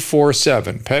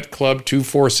 247, Pet Club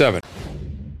 247.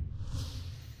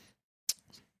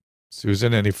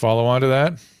 Susan, any follow on to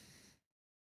that?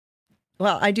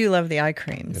 Well, I do love the eye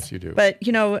creams. Yes, you do. But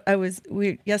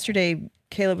yesterday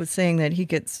Caleb was saying that he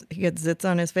gets zits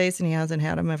on his face and he hasn't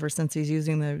had them ever since he's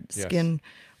using the skin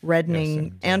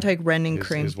reddening, anti-reddening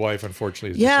cream. His wife,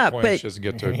 unfortunately, is disappointed. But she doesn't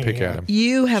get to pick at him.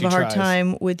 You have a hard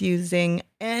time with using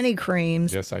any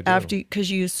creams. Yes, I do.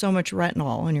 Because you use so much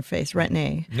retinol on your face,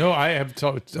 Retin-A. No, I have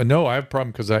a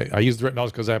problem because I use the retinols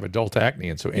because I have adult acne,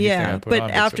 and so anything I put on.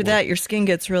 But after that, your skin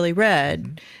gets really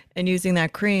red, and using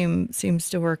that cream seems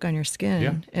to work on your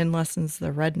skin and lessens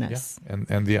the redness. Yeah,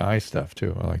 and the eye stuff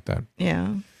too. I like that.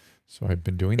 Yeah. So I've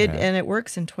been doing that, and it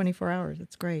works in 24 hours.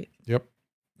 It's great. Yep.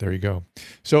 There you go.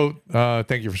 So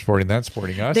thank you for supporting us.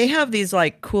 They have these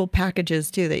like cool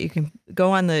packages too that you can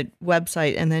go on the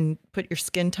website and then put your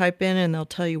skin type in and they'll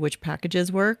tell you which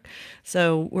packages work.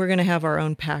 So we're going to have our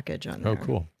own package on there. Oh,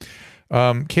 cool.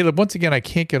 Caleb, once again, I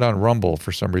can't get on Rumble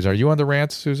for some reason. Are you on the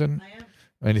rants, Susan? I am.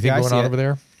 Anything going on over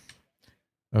there?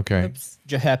 Okay. Oops.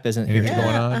 Jahep isn't Anything here.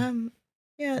 going on?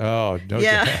 Yeah. Oh, no.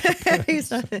 Yeah.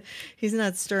 he's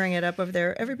not stirring it up over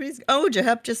there.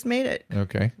 Jahep just made it.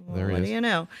 Okay. Well, there he is. What do you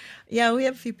know? Yeah, we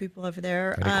have a few people over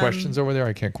there. Any questions over there?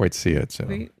 I can't quite see it. So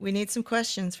we need some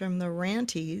questions from the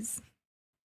ranties.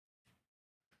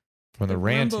 From the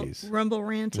ranties. Rumble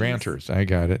ranties. Ranters. I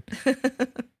got it.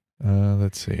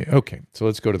 Let's see. Okay. So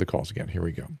let's go to the calls again. Here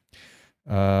we go.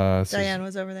 Diane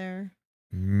was over there.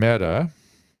 Meta.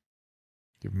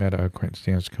 Give Meta a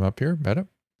chance to come up here. Meta.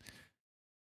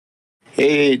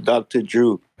 Hey, Dr.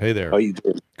 Drew. Hey there. How you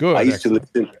doing? Good. I used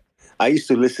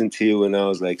to listen to you when I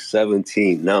was like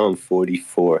 17. Now I'm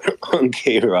 44 on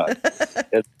K-Rock.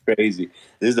 That's crazy.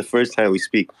 This is the first time we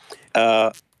speak.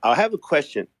 I have a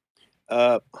question.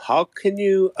 How can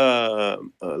you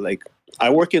I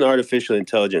work in artificial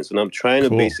intelligence, and I'm trying to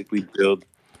basically build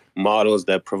models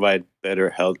that provide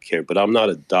better healthcare, but I'm not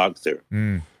a doctor.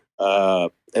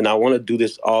 And I want to do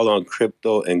this all on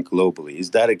crypto and globally.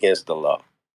 Is that against the law?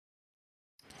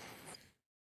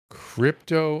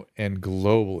 Crypto and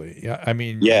globally. Yeah, I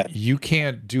mean, you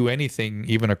can't do anything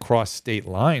even across state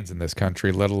lines in this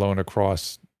country, let alone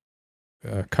across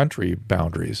country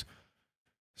boundaries.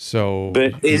 So,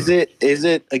 but is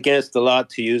it against the law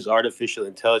to use artificial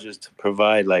intelligence to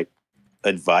provide like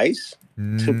advice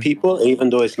to people, even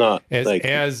though it's not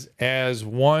as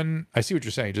one? I see what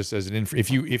you're saying. Just as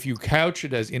if you couch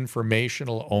it as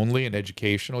informational only and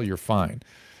educational, you're fine.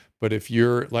 But if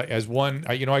you're like as one,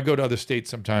 I go to other states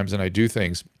sometimes and I do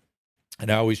things,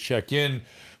 and I always check in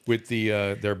with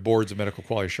their boards of medical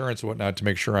quality assurance and whatnot to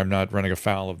make sure I'm not running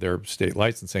afoul of their state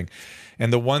licensing.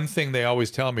 And the one thing they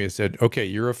always tell me is that, okay,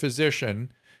 you're a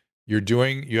physician, you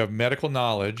have medical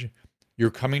knowledge,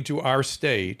 you're coming to our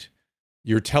state,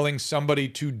 you're telling somebody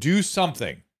to do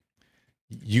something,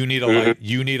 you need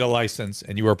a license,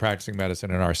 and you are practicing medicine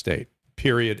in our state.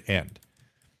 Period. End.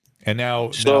 And now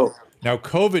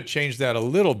COVID changed that a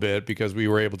little bit because we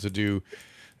were able to do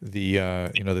the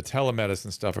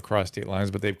telemedicine stuff across state lines,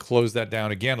 but they've closed that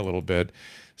down again a little bit.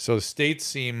 So the states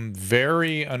seem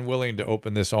very unwilling to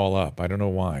open this all up. I don't know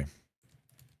why.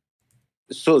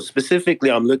 So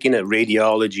specifically, I'm looking at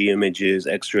radiology images,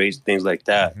 X-rays, things like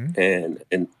that, and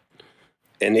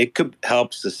it could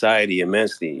help society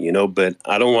immensely, but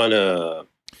I don't want to.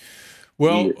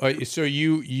 Well, so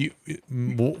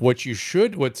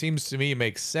what seems to me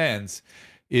makes sense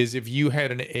is if you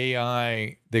had an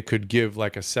AI that could give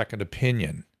like a second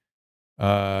opinion.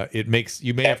 You may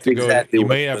have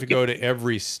to go to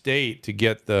every state to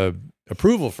get the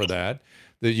approval for that.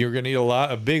 That you're going to need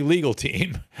a big legal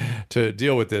team to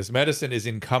deal with this. Medicine is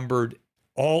encumbered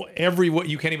what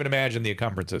you can't even imagine the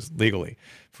encumbrances legally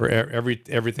for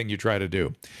everything you try to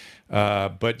do.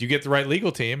 But you get the right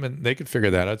legal team and they could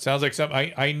figure that out. It sounds like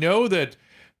I know that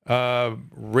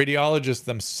radiologists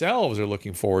themselves are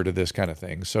looking forward to this kind of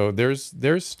thing. So there's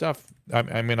stuff.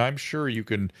 I mean, I'm sure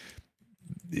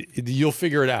you'll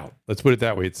figure it out. Let's put it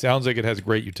that way. It sounds like it has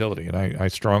great utility, and I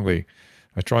strongly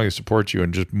support you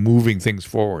in just moving things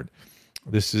forward.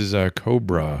 This is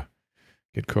Cobra.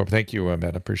 Get Cobra. Thank you,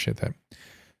 Matt. I appreciate that.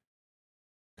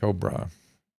 Cobra.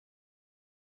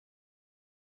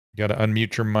 You got to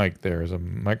unmute your mic. There's a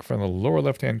microphone in the lower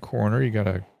left-hand corner. You got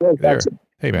to.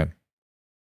 Hey, man.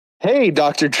 Hey,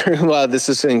 Dr. Drew. This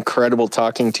is incredible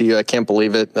talking to you. I can't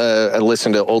believe it. I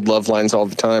listen to old love lines all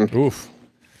the time. Oof.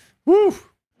 Woo.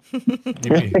 You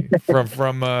mean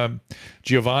from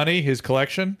Giovanni, his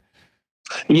collection?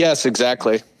 Yes,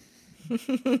 exactly.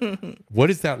 What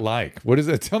is that like? What is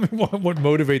that? Tell me what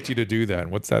motivates you to do that.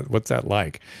 What's that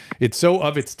like? It's so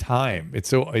of its time.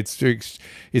 It's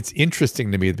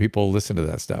interesting to me that people listen to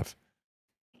that stuff.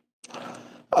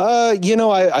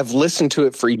 I've listened to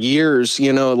it for years,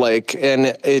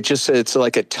 and it's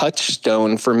like a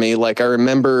touchstone for me. Like I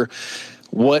remember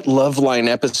what Loveline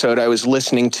episode I was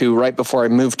listening to right before I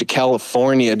moved to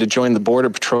California to join the Border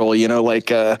Patrol. I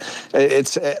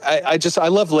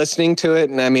love listening to it.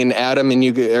 And I mean, Adam and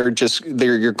you are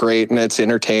you're great and it's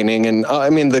entertaining. And I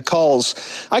mean, the calls,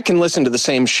 I can listen to the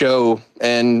same show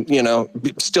and,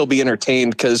 still be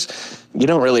entertained because you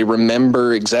don't really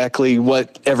remember exactly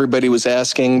what everybody was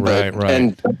asking, but right.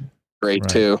 And great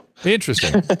too.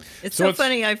 Interesting. It's so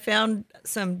funny. I found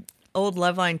some old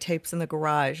Loveline tapes in the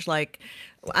garage. Like,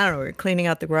 I don't know, we were cleaning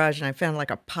out the garage and I found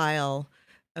like a pile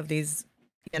of these,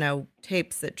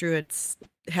 tapes that Drew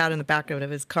had in the back of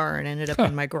his car and ended up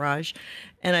in my garage.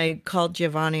 And I called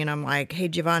Giovanni and I'm like, hey,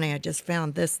 Giovanni, I just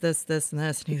found this, and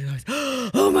this. And he goes,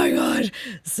 oh my God,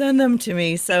 send them to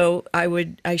me. So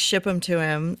I ship them to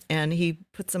him, and he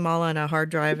puts them all on a hard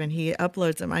drive and he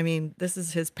uploads them. I mean, this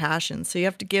is his passion. So you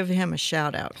have to give him a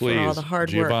shout out for all the hard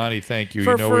work. Giovanni, thank you.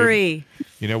 For free.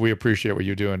 We appreciate what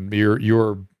you're doing.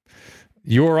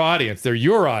 Your audience, they're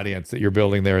your audience that you're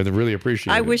building there. They really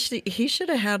appreciate it. I wish he should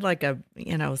have had like a,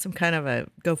 some kind of a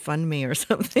GoFundMe or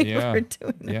something for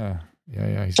doing that. Yeah.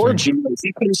 Poor Jesus.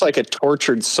 He seems like a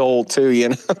tortured soul too,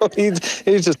 He's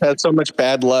just had so much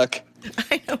bad luck.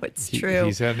 I know, it's true.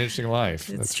 He's had an interesting life.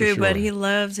 It's true, but he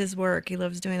loves his work. He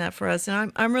loves doing that for us.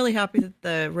 And I'm really happy that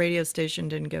the radio station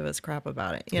didn't give us crap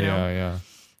about it, Yeah.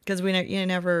 Because we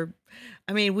never,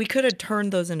 I mean, we could have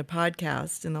turned those into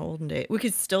podcasts in the olden days. We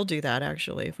could still do that,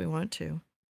 actually, if we want to.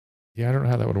 Yeah, I don't know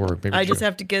how that would work. Maybe I just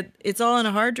have to it's all on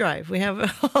a hard drive. We have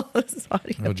all this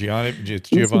audio. Well, Giovanni's.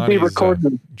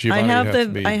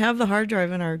 I have the hard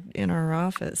drive in our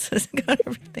office. It's got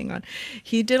everything on.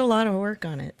 He did a lot of work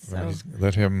on it. So right,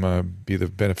 let him be the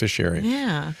beneficiary.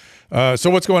 Yeah. So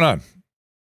what's going on?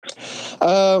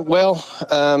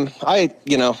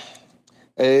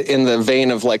 In the vein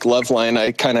of like Loveline,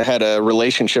 I kind of had a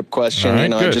relationship question.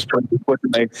 Right, I just with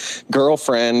my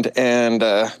girlfriend, and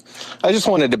I just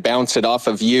wanted to bounce it off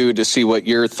of you to see what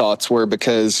your thoughts were,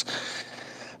 because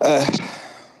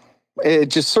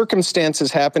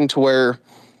circumstances happened to where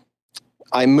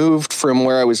I moved from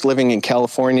where I was living in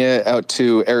California out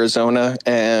to Arizona,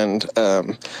 and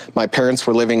my parents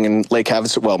were living in Lake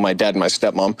Havasu. Well, my dad and my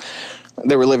stepmom,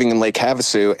 they were living in Lake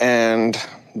Havasu, and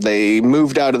they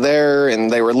moved out of there and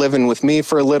they were living with me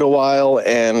for a little while.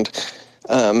 And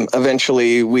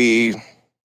eventually we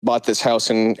bought this house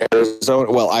in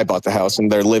Arizona. Well, I bought the house and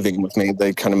they're living with me.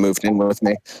 They kind of moved in with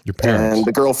me. Your parents. And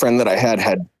the girlfriend that I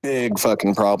had big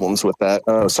fucking problems with that.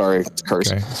 Oh, sorry. It's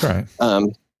cursed. Okay, that's all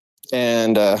right.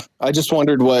 And I just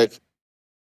wondered what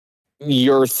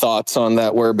your thoughts on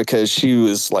that were, because she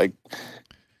was like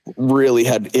really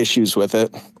had issues with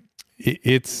it.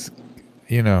 It's,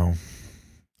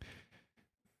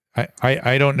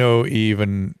 I don't know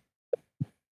even,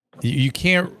 you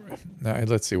can't,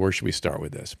 let's see, where should we start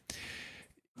with this?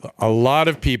 A lot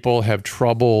of people have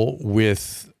trouble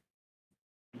with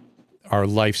our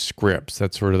life scripts.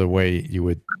 That's sort of the way you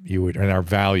would, and our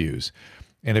values.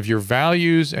 And if your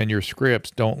values and your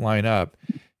scripts don't line up,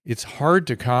 it's hard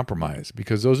to compromise,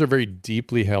 because those are very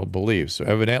deeply held beliefs. So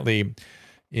evidently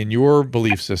in your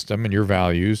belief system and your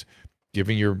values,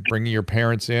 bringing your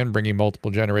parents in, bringing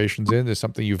multiple generations in is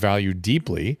something you value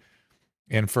deeply.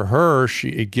 And for her,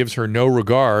 it gives her no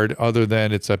regard other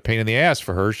than it's a pain in the ass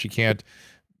for her. She can't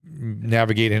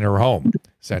navigate in her home,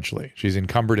 essentially. She's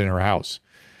encumbered in her house.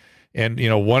 And,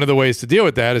 one of the ways to deal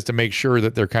with that is to make sure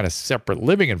that they're kind of separate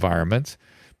living environments.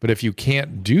 But if you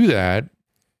can't do that,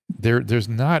 there's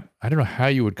not, I don't know how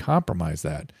you would compromise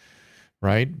that.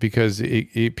 Right? Because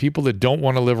people that don't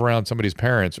want to live around somebody's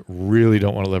parents really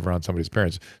don't want to live around somebody's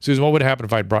parents. Susan, what would happen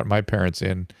if I brought my parents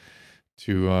in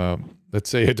to,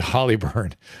 let's say, at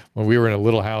Hollyburn when we were in a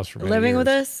little house for many living years? With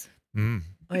us? Mm.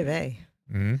 Oy vey.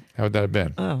 How would that have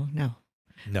been? Oh, no.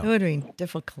 No. It would have been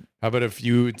difficult. How about if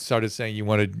you started saying you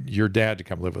wanted your dad to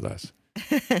come live with us?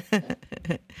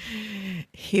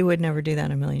 He would never do that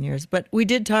in a million years. But we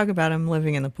did talk about him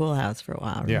living in the pool house for a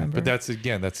while. Remember? Yeah,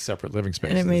 but that's separate living space.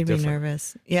 And it made me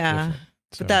nervous. Yeah.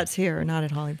 So, but that's here, not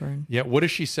at Hollyburn. Yeah. What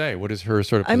does she say? What is her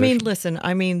sort of position?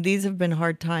 I mean, these have been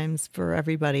hard times for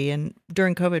everybody. And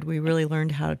during COVID, we really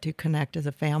learned how to connect as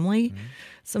a family. Mm-hmm.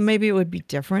 So maybe it would be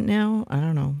different now. I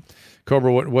don't know.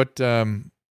 Cobra, what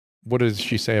does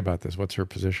she say about this? What's her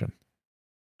position?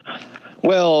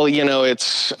 Well,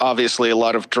 it's obviously a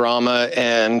lot of drama,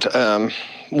 and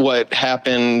what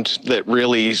happened that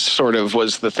really sort of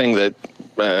was the thing that,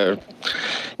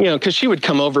 because she would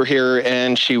come over here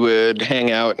and she would hang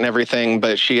out and everything,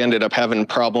 but she ended up having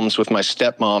problems with my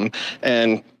stepmom.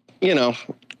 And,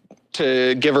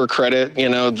 to give her credit,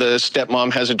 the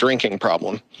stepmom has a drinking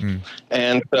problem.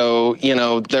 And so,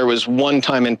 there was one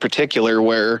time in particular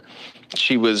where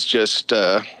she was just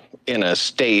in a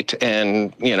state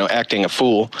and, acting a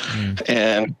fool.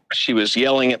 And she was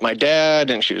yelling at my dad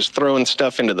and she was throwing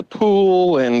stuff into the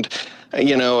pool. And,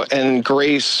 and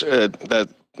Grace, that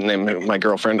name of my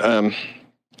girlfriend,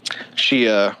 she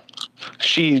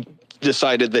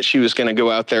decided that she was going to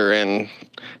go out there and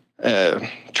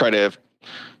try to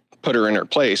put her in her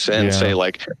place and say,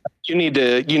 like, you need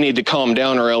to calm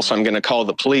down or else I'm going to call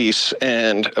the police.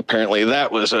 And apparently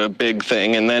that was a big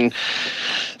thing. And then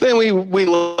we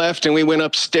left and we went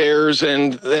upstairs,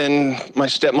 and then my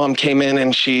stepmom came in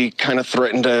and she kind of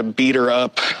threatened to beat her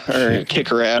up or kick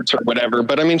her ass or whatever.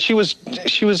 But I mean, she was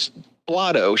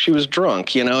blotto. She was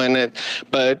drunk,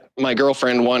 but my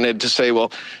girlfriend wanted to say,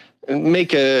 well,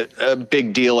 make a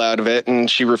big deal out of it. And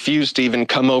she refused to even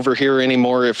come over here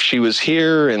anymore if she was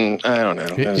here. And I don't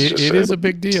know. It is a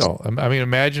big deal. I mean,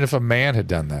 imagine if a man had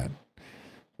done that.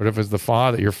 What if it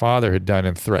was your father had done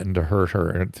and threatened to hurt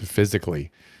her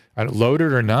physically?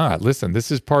 Loaded or not. Listen,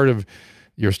 this is part of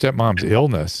your stepmom's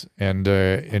illness.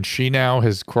 And she now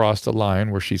has crossed a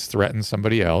line where she's threatened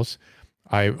somebody else.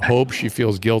 I hope she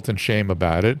feels guilt and shame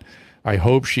about it. I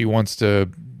hope she wants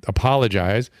to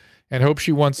apologize. And hope it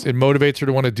motivates her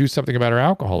to want to do something about her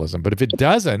alcoholism. But if it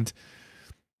doesn't,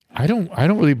 I don't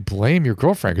really blame your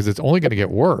girlfriend, because it's only going to get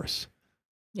worse.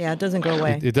 Yeah, it doesn't go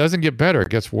away. It doesn't get better; it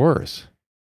gets worse.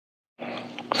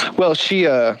 Well, she,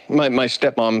 my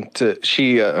stepmom,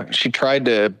 she tried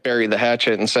to bury the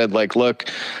hatchet and said, like, look,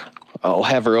 I'll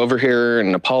have her over here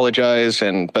and apologize,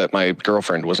 but my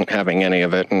girlfriend wasn't having any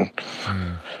of it. And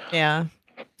yeah,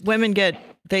 women get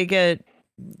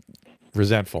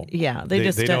resentful. Yeah, they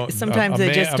don't. Sometimes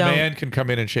they just don't. A man can come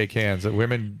in and shake hands.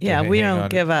 Women, we don't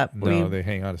give up. No, they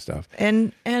hang on to stuff,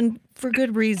 and for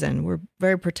good reason. We're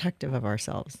very protective of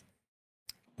ourselves.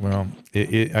 Well,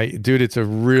 dude, it's a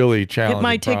really challenging. It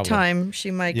might take time.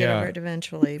 She might get over it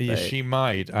eventually. But she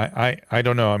might. I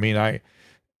don't know. I mean,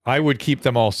 I would keep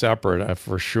them all separate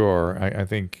for sure. I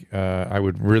think I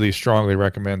would really strongly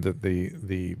recommend that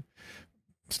the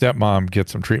stepmom get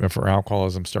some treatment for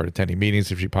alcoholism, start attending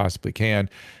meetings if she possibly can.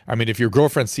 I mean, if your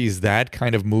girlfriend sees that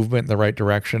kind of movement in the right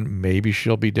direction, maybe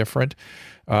she'll be different.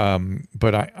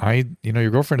 But your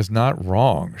girlfriend is not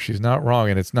wrong. She's not wrong.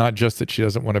 And it's not just that she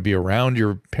doesn't want to be around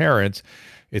your parents.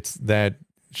 It's that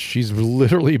she's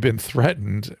literally been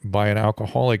threatened by an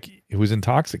alcoholic who's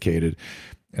intoxicated.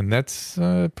 And that's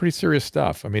pretty serious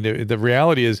stuff. I mean, the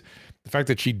reality is, the fact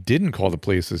that she didn't call the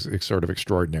police is sort of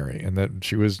extraordinary, and that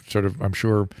she was sort of, I'm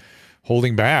sure,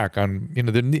 holding back on,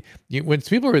 when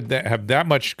people have that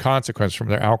much consequence from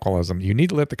their alcoholism, you need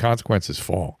to let the consequences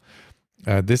fall.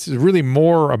 This is really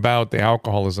more about the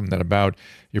alcoholism than about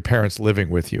your parents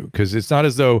living with you, because it's not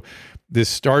as though this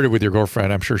started with your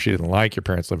girlfriend. I'm sure she didn't like your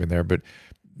parents living there, but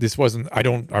this wasn't, I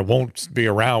won't be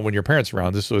around when your parents are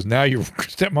around. This was, now your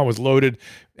stepmom was loaded,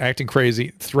 acting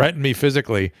crazy, threatened me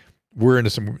physically. We're into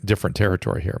some different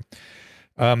territory here.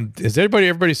 Has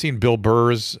everybody seen Bill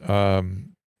Burr's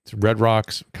Red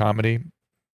Rocks comedy?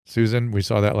 Susan, we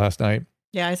saw that last night.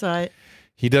 Yeah, I saw it.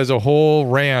 He does a whole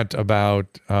rant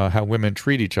about how women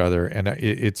treat each other, and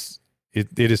it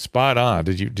is spot on.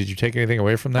 Did you take anything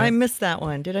away from that? I missed that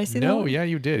one. Did I see that? No, yeah,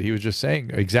 you did. He was just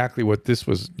saying exactly what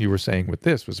you were saying with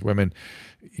this was women.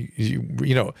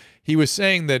 He was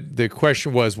saying that the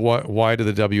question was, why do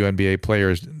the WNBA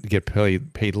players get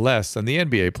paid less than the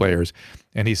NBA players?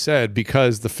 And he said,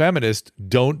 because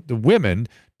the women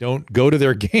don't go to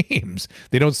their games.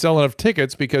 They don't sell enough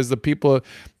tickets because the people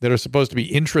that are supposed to be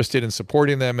interested in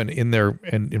supporting them and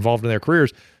involved in their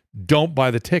careers don't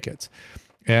buy the tickets.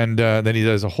 And then he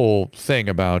does a whole thing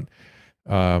about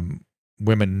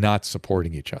women not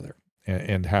supporting each other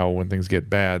and how when things get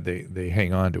bad, they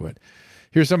hang on to it.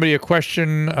 Here's a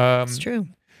question. It's true.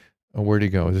 Where'd he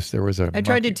go? I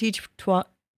tried to teach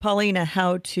Paulina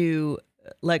how to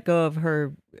let go of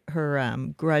her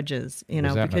grudges,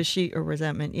 resentment. Because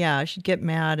resentment. Yeah, she'd get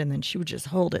mad and then she would just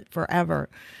hold it forever.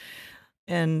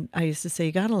 And I used to say,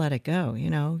 you got to let it go.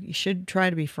 You should try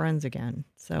to be friends again.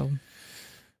 So.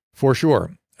 For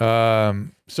sure.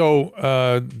 The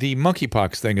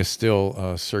monkeypox thing is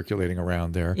still circulating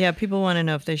around there. Yeah, people want to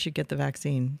know if they should get the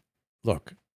vaccine.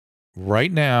 Look,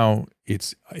 right now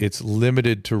it's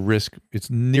limited to risk. It's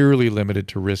nearly limited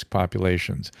to risk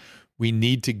populations. We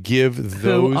need to give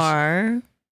those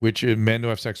which are men who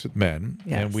have sex with men,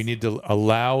 yes. And we need to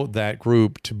allow that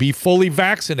group to be fully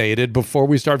vaccinated before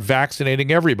we start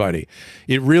vaccinating everybody.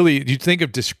 You think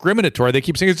of discriminatory, they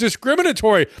keep saying it's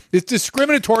discriminatory. It's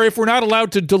discriminatory if we're not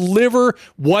allowed to deliver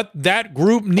what that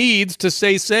group needs to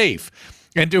stay safe.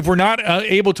 And if we're not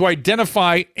able to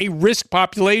identify a risk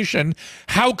population,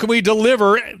 how can we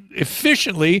deliver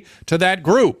efficiently to that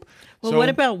group? Well, what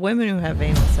about women who have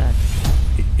anal sex?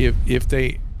 If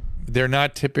they're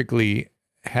not typically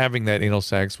having that anal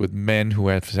sex with men who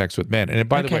have sex with men. And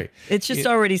by the way, it's just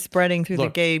already spreading through the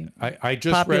gay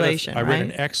population. I read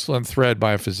an excellent thread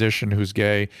by a physician who's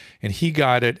gay, and he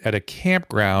got it at a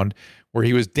campground where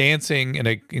he was dancing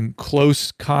in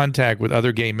close contact with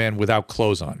other gay men without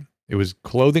clothes on. It was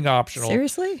clothing optional.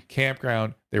 Seriously?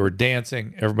 Campground. They were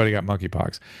dancing. Everybody got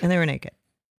monkeypox. And they were naked.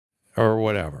 Or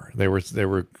whatever. They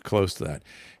were close to that.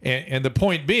 And the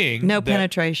point being, no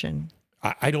penetration.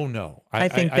 I don't know. I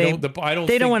think they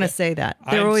don't want to say that.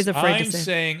 They're always afraid to say. I'm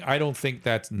saying I don't think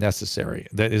that's necessary.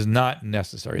 That is not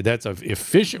necessary. That's an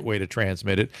efficient way to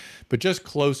transmit it, but just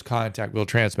close contact will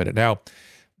transmit it. Now,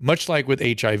 much like with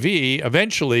HIV,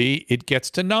 eventually it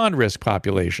gets to non-risk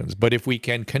populations. But if we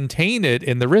can contain it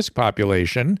in the risk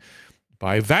population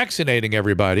by vaccinating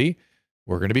everybody,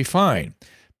 we're going to be fine.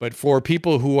 But for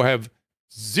people who have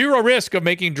zero risk of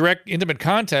making direct intimate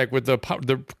contact with the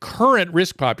current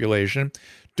risk population,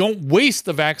 don't waste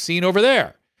the vaccine over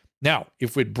there. Now,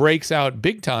 if it breaks out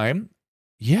big time,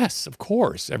 yes, of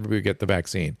course, everybody will get the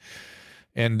vaccine.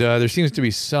 And there seems to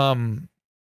be some...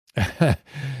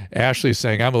 Ashley's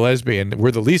saying, I'm a lesbian.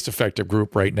 We're the least effective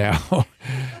group right now.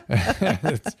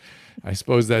 I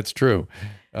suppose that's true.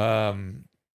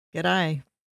 G'day.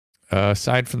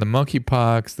 Aside from the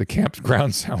monkeypox, the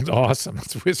campground sounds awesome.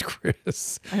 It's Whiz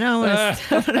Chris. I know. I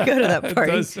want to go to that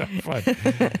party. It does sound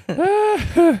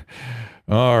fun.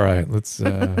 All right. Let's.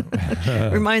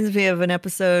 Reminds me of an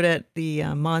episode at the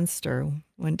Monster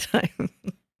one time.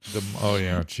 Oh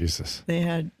yeah, Jesus!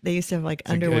 They used to have like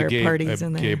underwear parties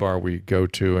in there. Gay bar we go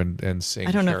to and sing karaoke.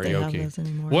 I don't know if they have those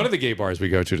anymore. One of the gay bars we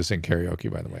go to sing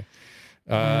karaoke, by the way.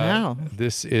 Wow.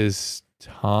 This is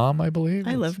Tom, I believe.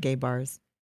 I love gay bars.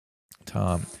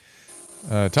 Tom,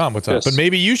 what's up? But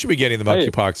maybe you should be getting the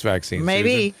monkeypox vaccine.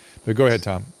 Maybe. Susan. But go ahead,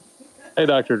 Tom. Hey,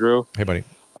 Dr. Drew. Hey, buddy.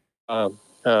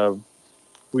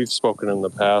 We've spoken in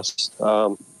the past.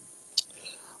 I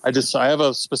have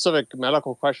a specific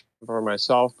medical question for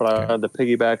myself, but I had to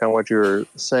piggyback on what you were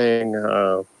saying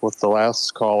with the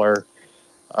last caller.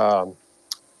 5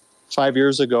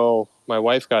 years ago, my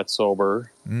wife got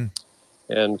sober,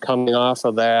 and coming off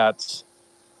of that,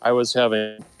 I was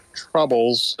having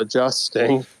troubles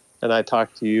adjusting, and I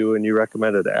talked to you, and you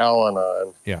recommended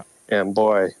Al-Anon. Yeah. And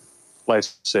boy,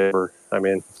 lifesaver. I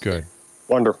mean, good.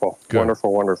 Wonderful.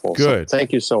 Wonderful. Good. So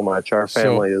thank you so much. Our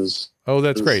family is... Oh,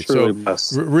 that's great. So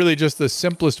really just the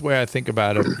simplest way I think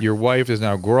about it, your wife is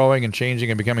now growing and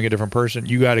changing and becoming a different person.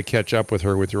 You got to catch up with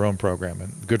her with your own program,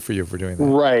 and good for you for doing that.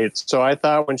 Right. So I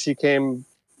thought when she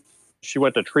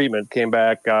went to treatment, came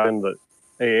back, got in the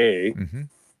AA,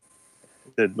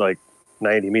 did like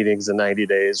 90 meetings in 90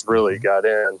 days, really got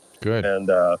in. Good.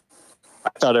 And I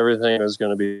thought everything was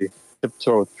going to be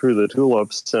tiptoe through the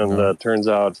tulips, and turns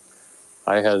out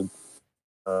I had...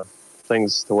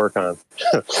 things to work on.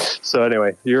 So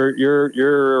anyway,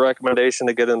 your recommendation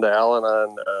to get into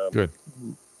Al-Anon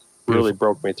really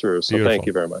broke me through. So thank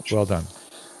you very much. Well done.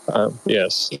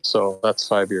 Yes. So that's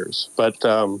 5 years. But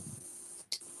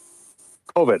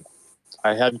COVID.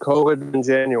 I had COVID in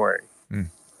January.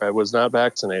 I was not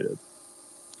vaccinated.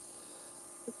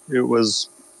 It was,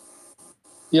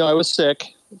 I was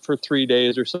sick for 3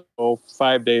 days or so.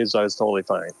 5 days, I was totally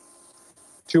fine.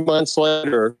 2 months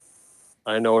later,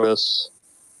 I notice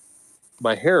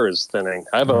my hair is thinning.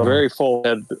 I have a very full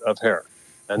head of hair.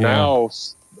 And now,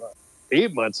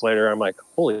 8 months later, I'm like,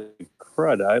 holy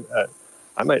crud.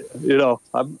 I might,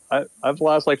 I've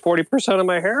lost like 40% of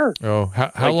my hair. Oh,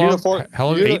 how long? How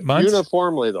long? 8 months?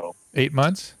 Uniformly, though. 8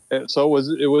 months? So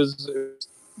it was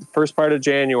first part of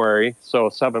January. So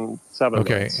seven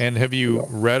okay. months. And have you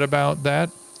read about that?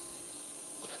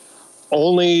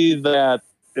 Only that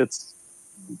it's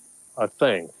a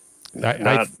thing.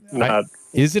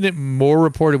 Isn't it more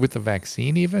reported with the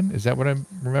vaccine? Even is that what I'm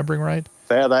remembering right?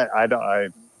 That I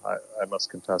must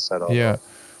confess I don't know.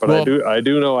 But well, I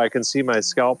do know I can see my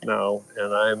scalp now,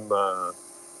 and I'm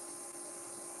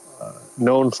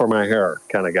known for my hair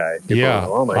kind of guy. People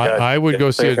go, oh my God, I would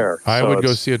go see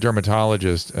go see a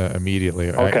dermatologist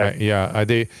immediately.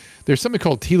 Okay. There's something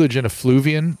called telogen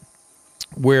effluvium,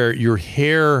 where your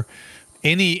hair.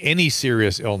 Any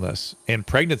serious illness, and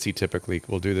pregnancy typically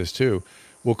will do this too,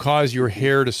 will cause your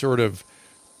hair to sort of,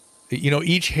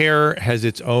 each hair has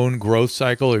its own growth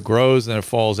cycle. It grows and then it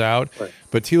falls out. Right.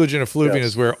 But telogen effluvium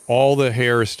is where all the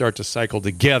hairs start to cycle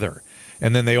together,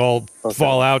 and then they all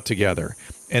fall out together,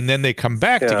 and then they come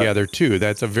back together too.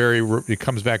 That's it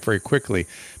comes back very quickly.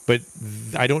 But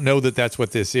I don't know that that's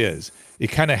what this is. It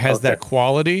kind of has that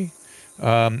quality.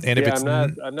 And if it's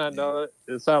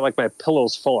it's not like my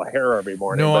pillow's full of hair every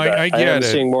morning. No, I get am it.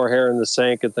 Seeing more hair in the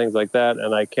sink and things like that,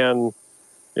 and I can,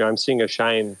 I'm seeing a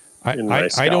shine. In my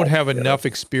scalp, I don't have enough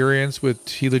experience with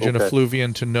telogen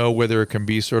effluvium to know whether it can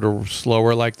be sort of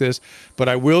slower like this. But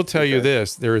I will tell you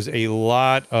this: there is a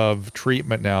lot of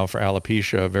treatment now for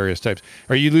alopecia of various types.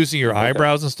 Are you losing your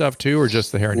eyebrows and stuff too, or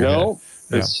just the hair in your head? No,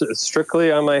 it's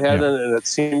strictly on my head, and it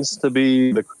seems to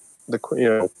be the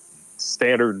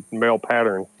standard male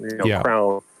pattern,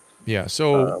 crown. Yeah.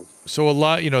 So a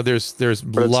lot, there's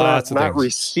but lots it's not of things.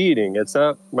 receding. It's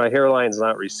not, my hairline's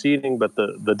not receding, but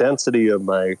the density of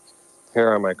my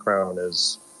hair on my crown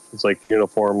is like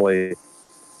uniformly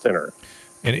thinner.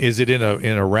 And is it in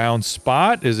a round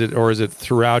spot? Is it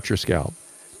throughout your scalp?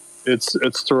 It's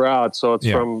throughout. So it's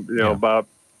from about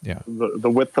the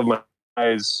width of my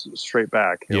eyes straight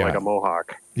back, like a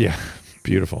mohawk. Yeah.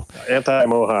 Beautiful.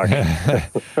 Anti-mohawk.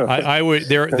 I would.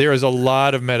 There is a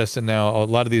lot of medicine now. A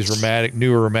lot of these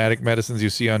newer rheumatic medicines you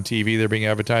see on TV, they're being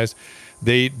advertised.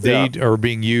 They are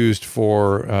being used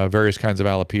for various kinds of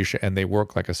alopecia, and they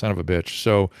work like a son of a bitch.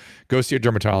 So go see a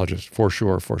dermatologist for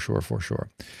sure.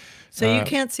 So you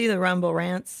can't see the Rumble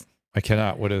rants? I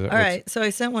cannot. What is it? All right. So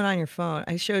I sent one on your phone.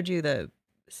 I showed you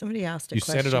somebody asked a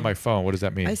question. You sent it on my phone. What does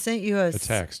that mean? I sent you a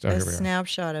text. A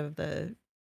snapshot of the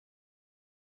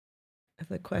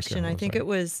question. Okay, I think it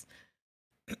was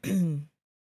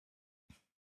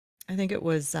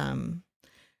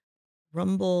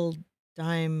Rumble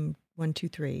Dime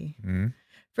 123. Mm-hmm.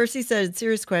 First he said,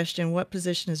 serious question, what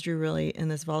position is Drew really in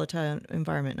this volatile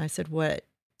environment? And I said, what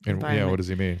environment? Yeah, what does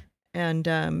he mean? And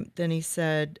then he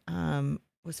said,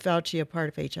 was Fauci a part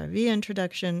of HIV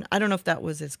introduction? I don't know if that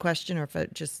was his question or if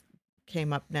it just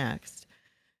came up next.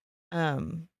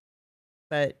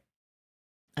 But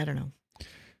I don't know.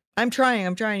 I'm trying,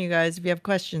 you guys. If you have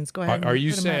questions, go ahead.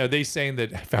 Are they saying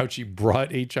that Fauci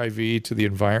brought HIV to the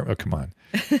environment? Oh, come on.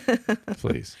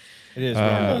 Please. It is.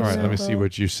 All right, let me see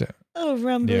what you said. Oh,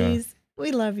 Rumblies. Yeah.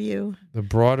 We love you. The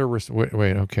broader... Wait,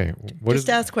 okay. Just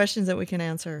ask questions that we can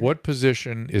answer. What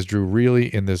position is Drew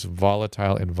really in this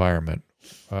volatile environment?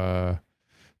 The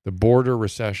border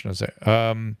recession is...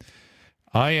 I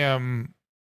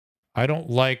don't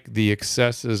like the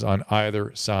excesses on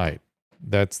either side.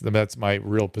 That's my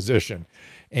real position.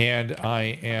 And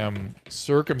I am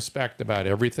circumspect about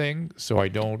everything, so I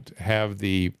don't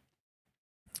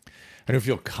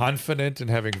feel confident in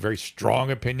having very strong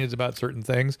opinions about certain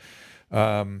things.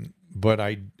 But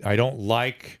I don't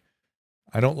like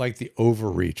the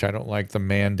overreach. I don't like the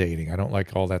mandating. I don't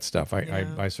like all that stuff.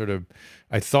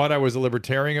 I thought I was a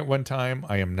libertarian at one time.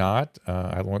 I am not.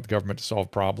 I want the government to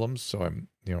solve problems. So I'm,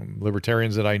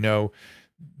 libertarians that I know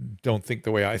don't think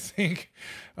the way I think.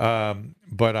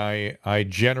 But I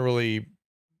generally,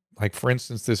 like for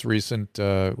instance, this recent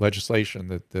legislation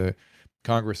that the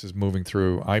Congress is moving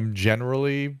through, I'm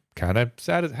generally kind of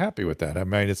happy with that. I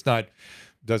mean,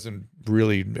 doesn't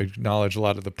really acknowledge a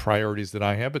lot of the priorities that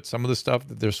I have, but some of the stuff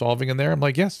that they're solving in there, I'm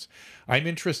like, yes, I'm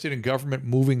interested in government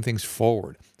moving things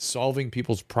forward, solving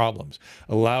people's problems,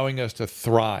 allowing us to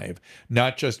thrive,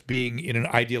 not just being in an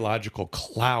ideological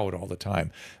cloud all the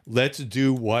time. Let's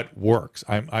do what works.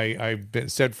 I've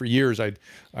said for years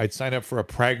I'd sign up for a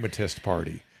pragmatist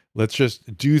party. Let's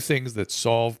just do things that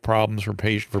solve problems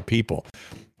for people.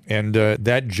 And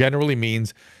that generally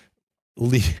means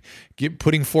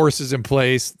putting forces in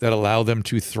place that allow them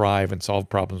to thrive and solve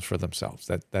problems for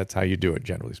themselves. That's how you do it,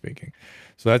 generally speaking.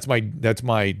 So that's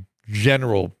my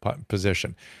general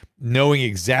position. Knowing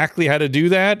exactly how to do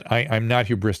that, I'm not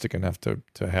hubristic enough to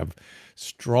have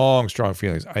strong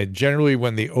feelings. I generally,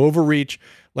 when the overreach,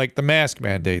 like the mask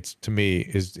mandates, to me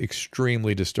is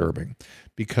extremely disturbing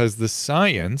because the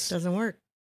science doesn't work.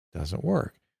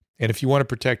 And if you want to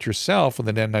protect yourself with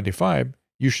an N95,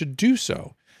 you should do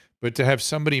so. But to have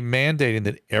somebody mandating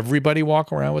that everybody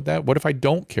walk around with that, what if I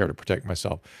don't care to protect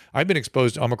myself? I've been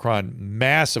exposed to Omicron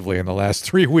massively in the last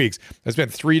 3 weeks. I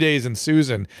spent 3 days in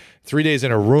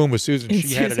a room with Susan.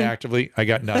 She had it actively. I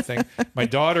got nothing. My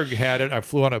daughter had it. I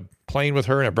flew on a plane with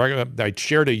her and I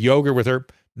shared a yogurt with her.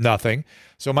 Nothing.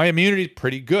 So my immunity is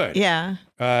pretty good. Yeah.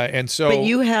 And so. But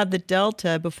you had the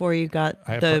Delta before you got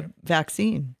the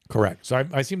vaccine. Correct. So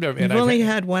I seem to have. You've only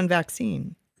had one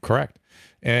vaccine. Correct.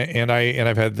 And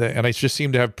I've had and I just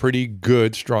seem to have pretty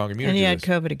good, strong immunity. And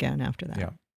you had COVID again after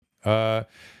that.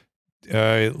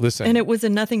 Yeah. Listen. And it was a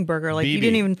nothing burger. Like you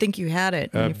didn't even think you had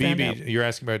it. BB, you're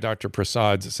asking about Dr.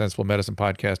 Prasad's Sensible Medicine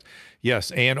podcast.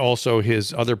 Yes. And also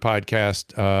his other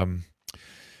podcast.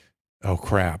 Oh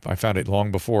crap. I found it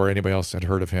long before anybody else had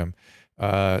heard of him.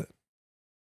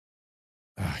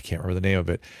 I can't remember the name of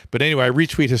it, but anyway, I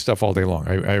retweet his stuff all day long.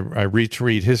 I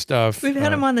retweet his stuff. We've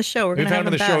had him on the show. We've had him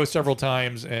on the show several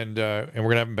times, and we're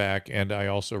gonna have him back. And I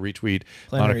also retweet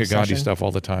Monica Gandhi stuff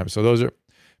all the time. So those are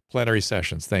plenary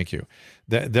sessions. Thank you.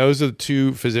 Those are the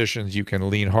two physicians you can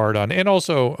lean hard on, and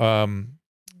also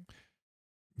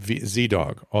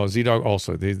Z-Dog. Oh, Z-Dog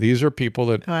also. These are people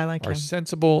that are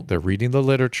sensible. They're reading the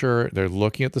literature. They're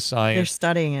looking at the science. They're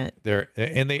studying it.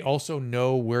 And they also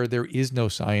know where there is no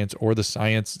science or the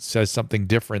science says something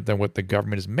different than what the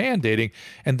government is mandating.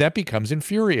 And that becomes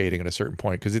infuriating at a certain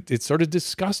point because it's sort of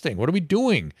disgusting. What are we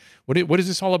doing? What is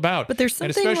this all about? But there's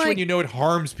something, and especially when you know it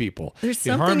harms people. There's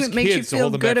something that makes you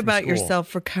feel good about yourself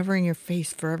for covering your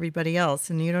face for everybody else.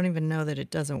 And you don't even know that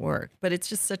it doesn't work. But it's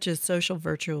just such a social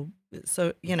virtue.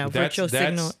 So, virtue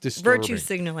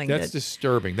signaling. That's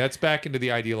disturbing. That's back into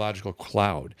the ideological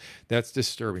cloud. That's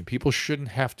disturbing. People shouldn't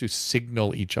have to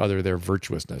signal each other their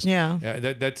virtuousness. Yeah.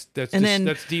 That's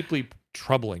deeply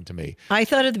troubling to me. I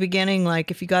thought at the beginning,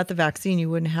 like, if you got the vaccine, you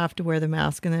wouldn't have to wear the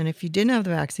mask. And then if you didn't have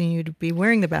the vaccine, you'd be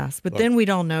wearing the mask. But then we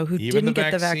don't know who didn't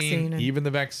get the vaccine. Even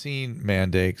the vaccine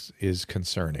mandate is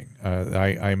concerning.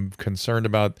 I'm concerned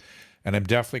about... And I'm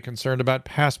definitely concerned about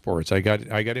passports. I got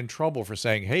in trouble for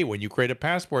saying, hey, when you create a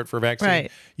passport for a vaccine,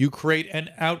 you create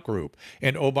an out group.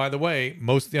 And oh, by the way,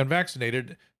 most of the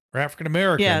unvaccinated are African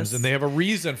Americans, and they have a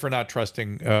reason for not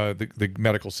trusting the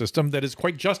medical system that is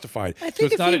quite justified. I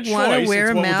think so if you want to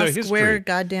wear a mask, wear a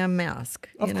goddamn mask.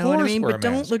 You know what I mean? But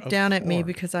don't look down at me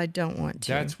because I don't want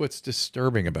to. That's what's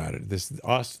disturbing about it. This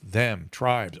us, them,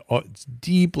 tribes. It's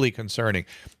deeply concerning.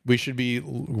 We should be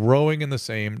rowing in the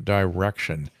same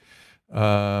direction.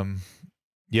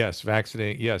 Yes,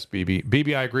 vaccinate. Yes,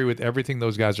 BB, I agree with everything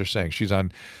those guys are saying. She's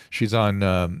on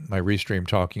my Restream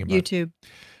talking about YouTube.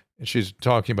 She's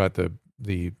talking about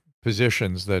the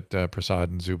positions that Prasad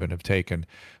and Zubin have taken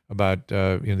about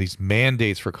these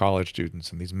mandates for college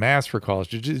students and these masks for college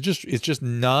students. It's just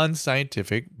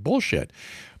non-scientific bullshit.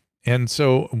 And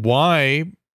so why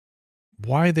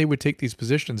they would take these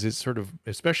positions is sort of,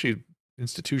 especially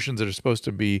institutions that are supposed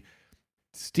to be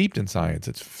steeped in science.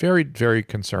 It's very, very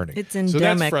concerning. It's endemic. So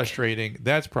that's frustrating.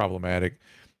 That's problematic.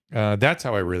 That's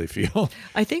how I really feel.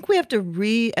 I think we have to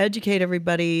re-educate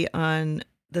everybody on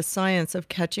the science of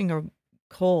catching a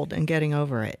cold and getting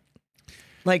over it.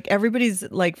 Like everybody's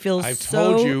feels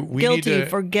guilty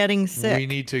for getting sick. We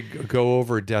need to go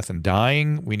over death and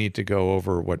dying. We need to go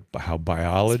over how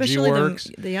biology works.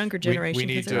 The younger generation.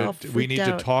 We need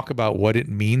to talk about what it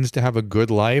means to have a good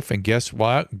life. And guess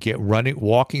what?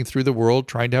 Walking through the world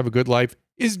trying to have a good life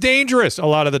is dangerous a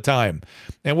lot of the time,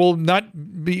 and will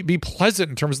not be pleasant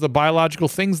in terms of the biological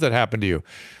things that happen to you.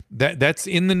 That's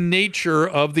in the nature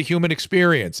of the human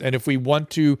experience. And if we want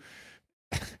to.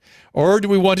 Or do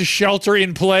we want to shelter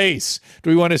in place? Do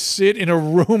we want to sit in a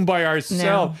room by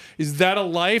ourselves? No. Is that a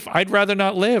life? I'd rather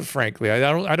not live, frankly. I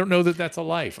don't know that that's a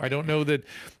life. I don't know that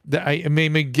I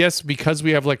guess because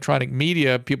we have electronic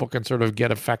media, people can sort of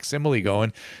get a facsimile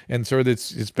going, and sort of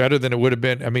it's better than it would have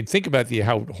been. I mean, think about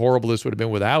how horrible this would have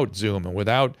been without Zoom and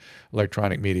without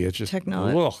electronic media. It's just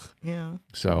technology. Ugh. Yeah.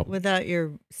 So without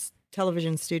your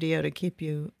television studio to keep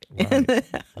you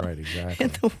right, exactly.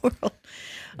 in the world.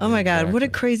 Oh my God, what a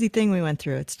crazy thing we went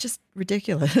through. It's just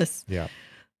ridiculous. Yeah.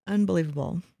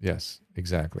 Unbelievable. Yes,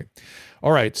 exactly.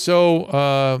 All right.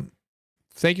 So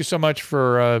thank you so much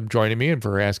for joining me and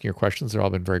for asking your questions. They've all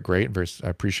been very great. And I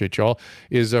appreciate y'all.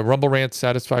 Is Rumble Rant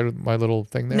satisfied with my little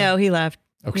thing there? No, he left.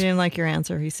 Okay. He didn't like your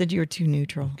answer. He said you were too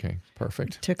neutral. Okay,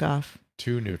 perfect. He took off.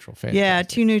 Too neutral. Fantastic. Yeah,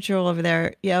 too neutral over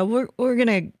there. Yeah, we're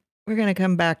gonna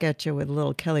come back at you with a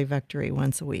little Kelly Victory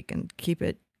once a week and keep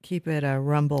it a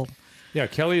rumble. Yeah,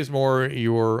 Kelly is more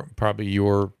probably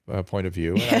your point of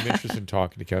view, and I'm interested in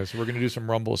talking to Kelly. So we're going to do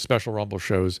some special Rumble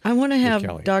shows. I want to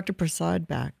have Dr. Prasad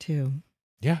back too.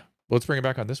 Yeah, well, let's bring him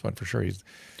back on this one for sure. He's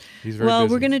very well.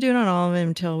 busy. We're going to do it on all of them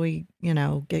until we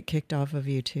get kicked off of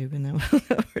YouTube, and then we'll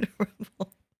go over to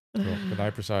Rumble. Well,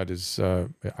 Vinay Prasad is the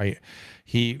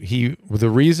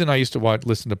reason I used to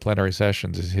listen to plenary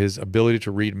sessions is his ability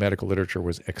to read medical literature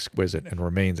was exquisite and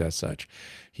remains as such.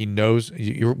 He knows.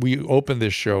 We opened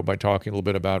this show by talking a little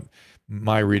bit about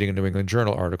my reading a New England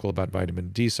Journal article about vitamin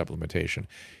D supplementation.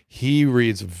 He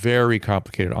reads very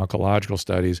complicated oncological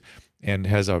studies and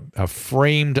has a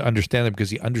framed understanding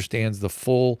because he understands the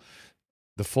full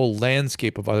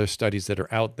landscape of other studies that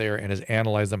are out there and has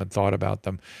analyzed them and thought about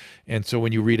them. And so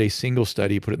when you read a single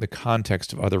study, put it in the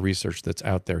context of other research that's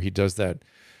out there. He does that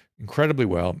incredibly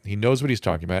well. He knows what he's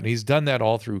talking about. And he's done that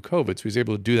all through COVID. So he's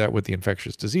able to do that with the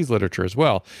infectious disease literature as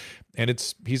well. And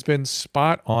he's been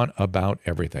spot on about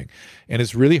everything. And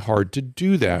it's really hard to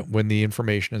do that when the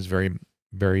information is very,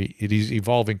 very, it is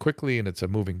evolving quickly and it's a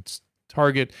moving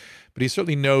target. But he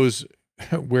certainly knows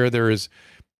where there is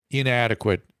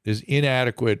inadequate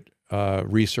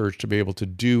research to be able to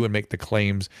do and make the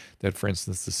claims that, for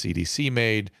instance, the CDC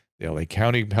made, the LA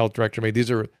County Health Director made.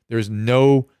 There's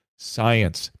no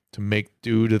science to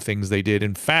do the things they did.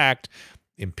 In fact,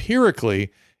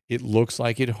 empirically, it looks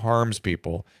like it harms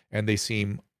people, and they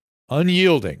seem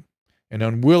unyielding and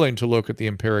unwilling to look at the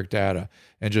empiric data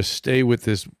and just stay with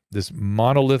this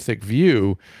monolithic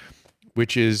view,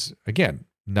 which is, again,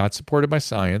 not supported by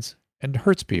science and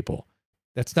hurts people.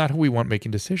 That's not who we want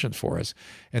making decisions for us.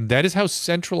 And that is how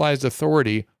centralized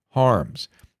authority harms.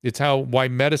 It's why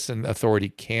medicine authority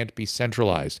can't be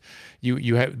centralized.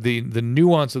 You have the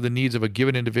nuance of the needs of a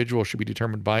given individual should be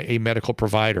determined by a medical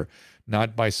provider,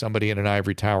 not by somebody in an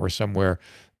ivory tower somewhere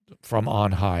from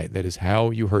on high. That is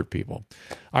how you hurt people.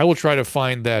 I will try to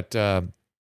find that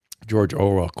George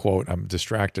Orwell quote. I'm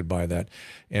distracted by that,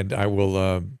 and I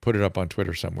will put it up on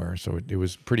Twitter somewhere. So it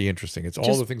was pretty interesting. It's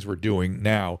all the things we're doing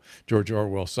now George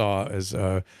Orwell saw as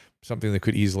something that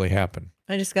could easily happen.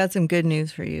 I just got some good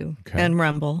news for you and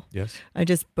Rumble. Yes. I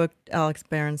just booked Alex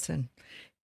Berenson.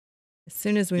 As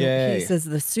soon as he says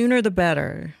the sooner the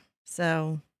better.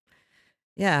 So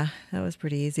yeah, that was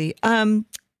pretty easy.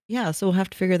 Yeah, so we'll have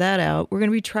to figure that out. We're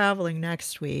going to be traveling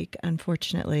next week,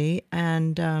 unfortunately.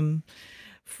 And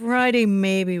Friday,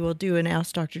 maybe we'll do an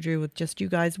Ask Dr. Drew with just you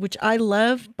guys, which I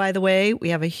love. By the way, we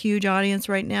have a huge audience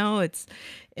right now.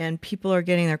 And people are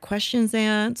getting their questions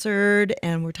answered,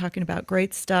 and we're talking about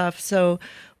great stuff. So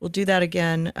we'll do that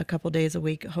again a couple days a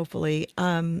week, hopefully.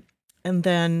 And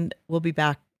then we'll be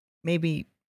back maybe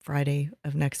Friday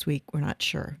of next week. We're not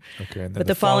sure. Okay. And then but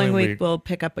the following week we'll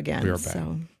pick up again. We are back.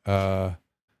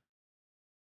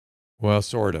 Well,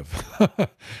 sort of.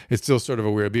 It's still sort of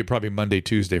a weird. It'd be probably Monday,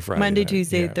 Tuesday, Friday. Monday,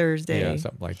 Tuesday, Thursday. Yeah,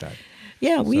 something like that.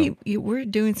 Yeah, we're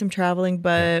doing some traveling,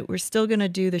 but we're still going to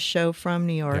do the show from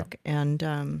New York,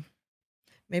 and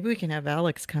maybe we can have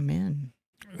Alex come in.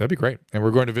 That'd be great. And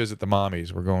we're going to visit the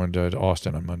mommies. We're going to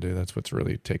Austin on Monday. That's what's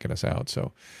really taking us out.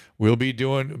 So we'll be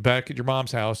doing back at your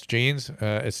mom's house, Jeans,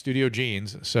 at Studio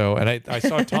Jeans. So, and I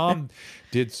saw Tom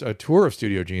did a tour of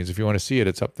Studio Jeans. If you want to see it,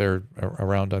 it's up there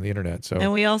around on the internet. So,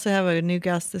 and we also have a new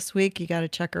guest this week. You got to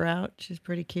check her out. She's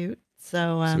pretty cute.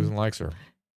 So Susan likes her.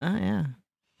 Oh yeah.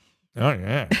 Oh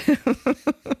yeah.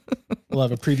 We'll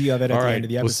have a preview of it at the end of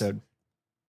the episode.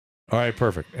 All right,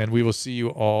 perfect. And we will see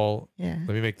you all. Yeah.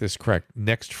 Let me make this correct.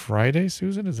 Next Friday,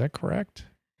 Susan, is that correct?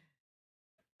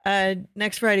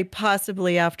 Next Friday,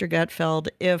 possibly after Gutfeld,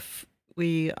 if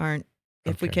we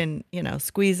can,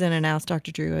 squeeze in and Ask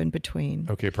Dr. Drew in between.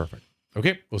 Okay, perfect.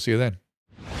 Okay, we'll see you then.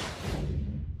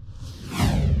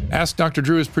 Ask Dr.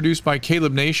 Drew is produced by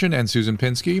Caleb Nation and Susan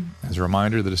Pinsky. As a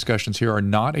reminder, the discussions here are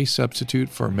not a substitute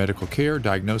for medical care,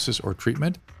 diagnosis, or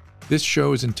treatment. This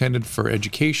show is intended for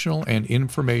educational and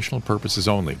informational purposes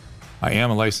only. I am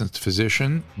a licensed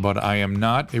physician, but I am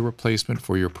not a replacement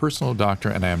for your personal doctor,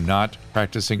 and I am not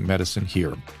practicing medicine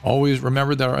here. Always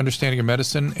remember that our understanding of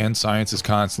medicine and science is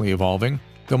constantly evolving.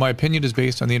 Though my opinion is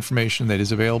based on the information that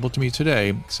is available to me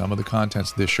today, some of the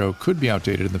contents of this show could be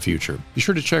outdated in the future. Be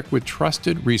sure to check with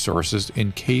trusted resources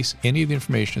in case any of the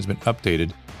information has been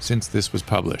updated since this was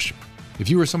published. If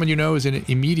you or someone you know is in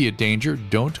immediate danger,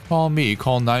 don't call me,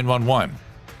 call 911.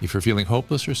 If you're feeling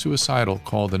hopeless or suicidal,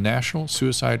 call the National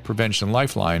Suicide Prevention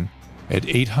Lifeline at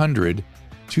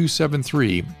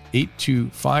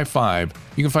 800-273-8255.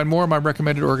 You can find more of my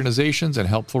recommended organizations and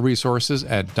helpful resources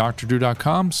at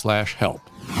drdrew.com/help.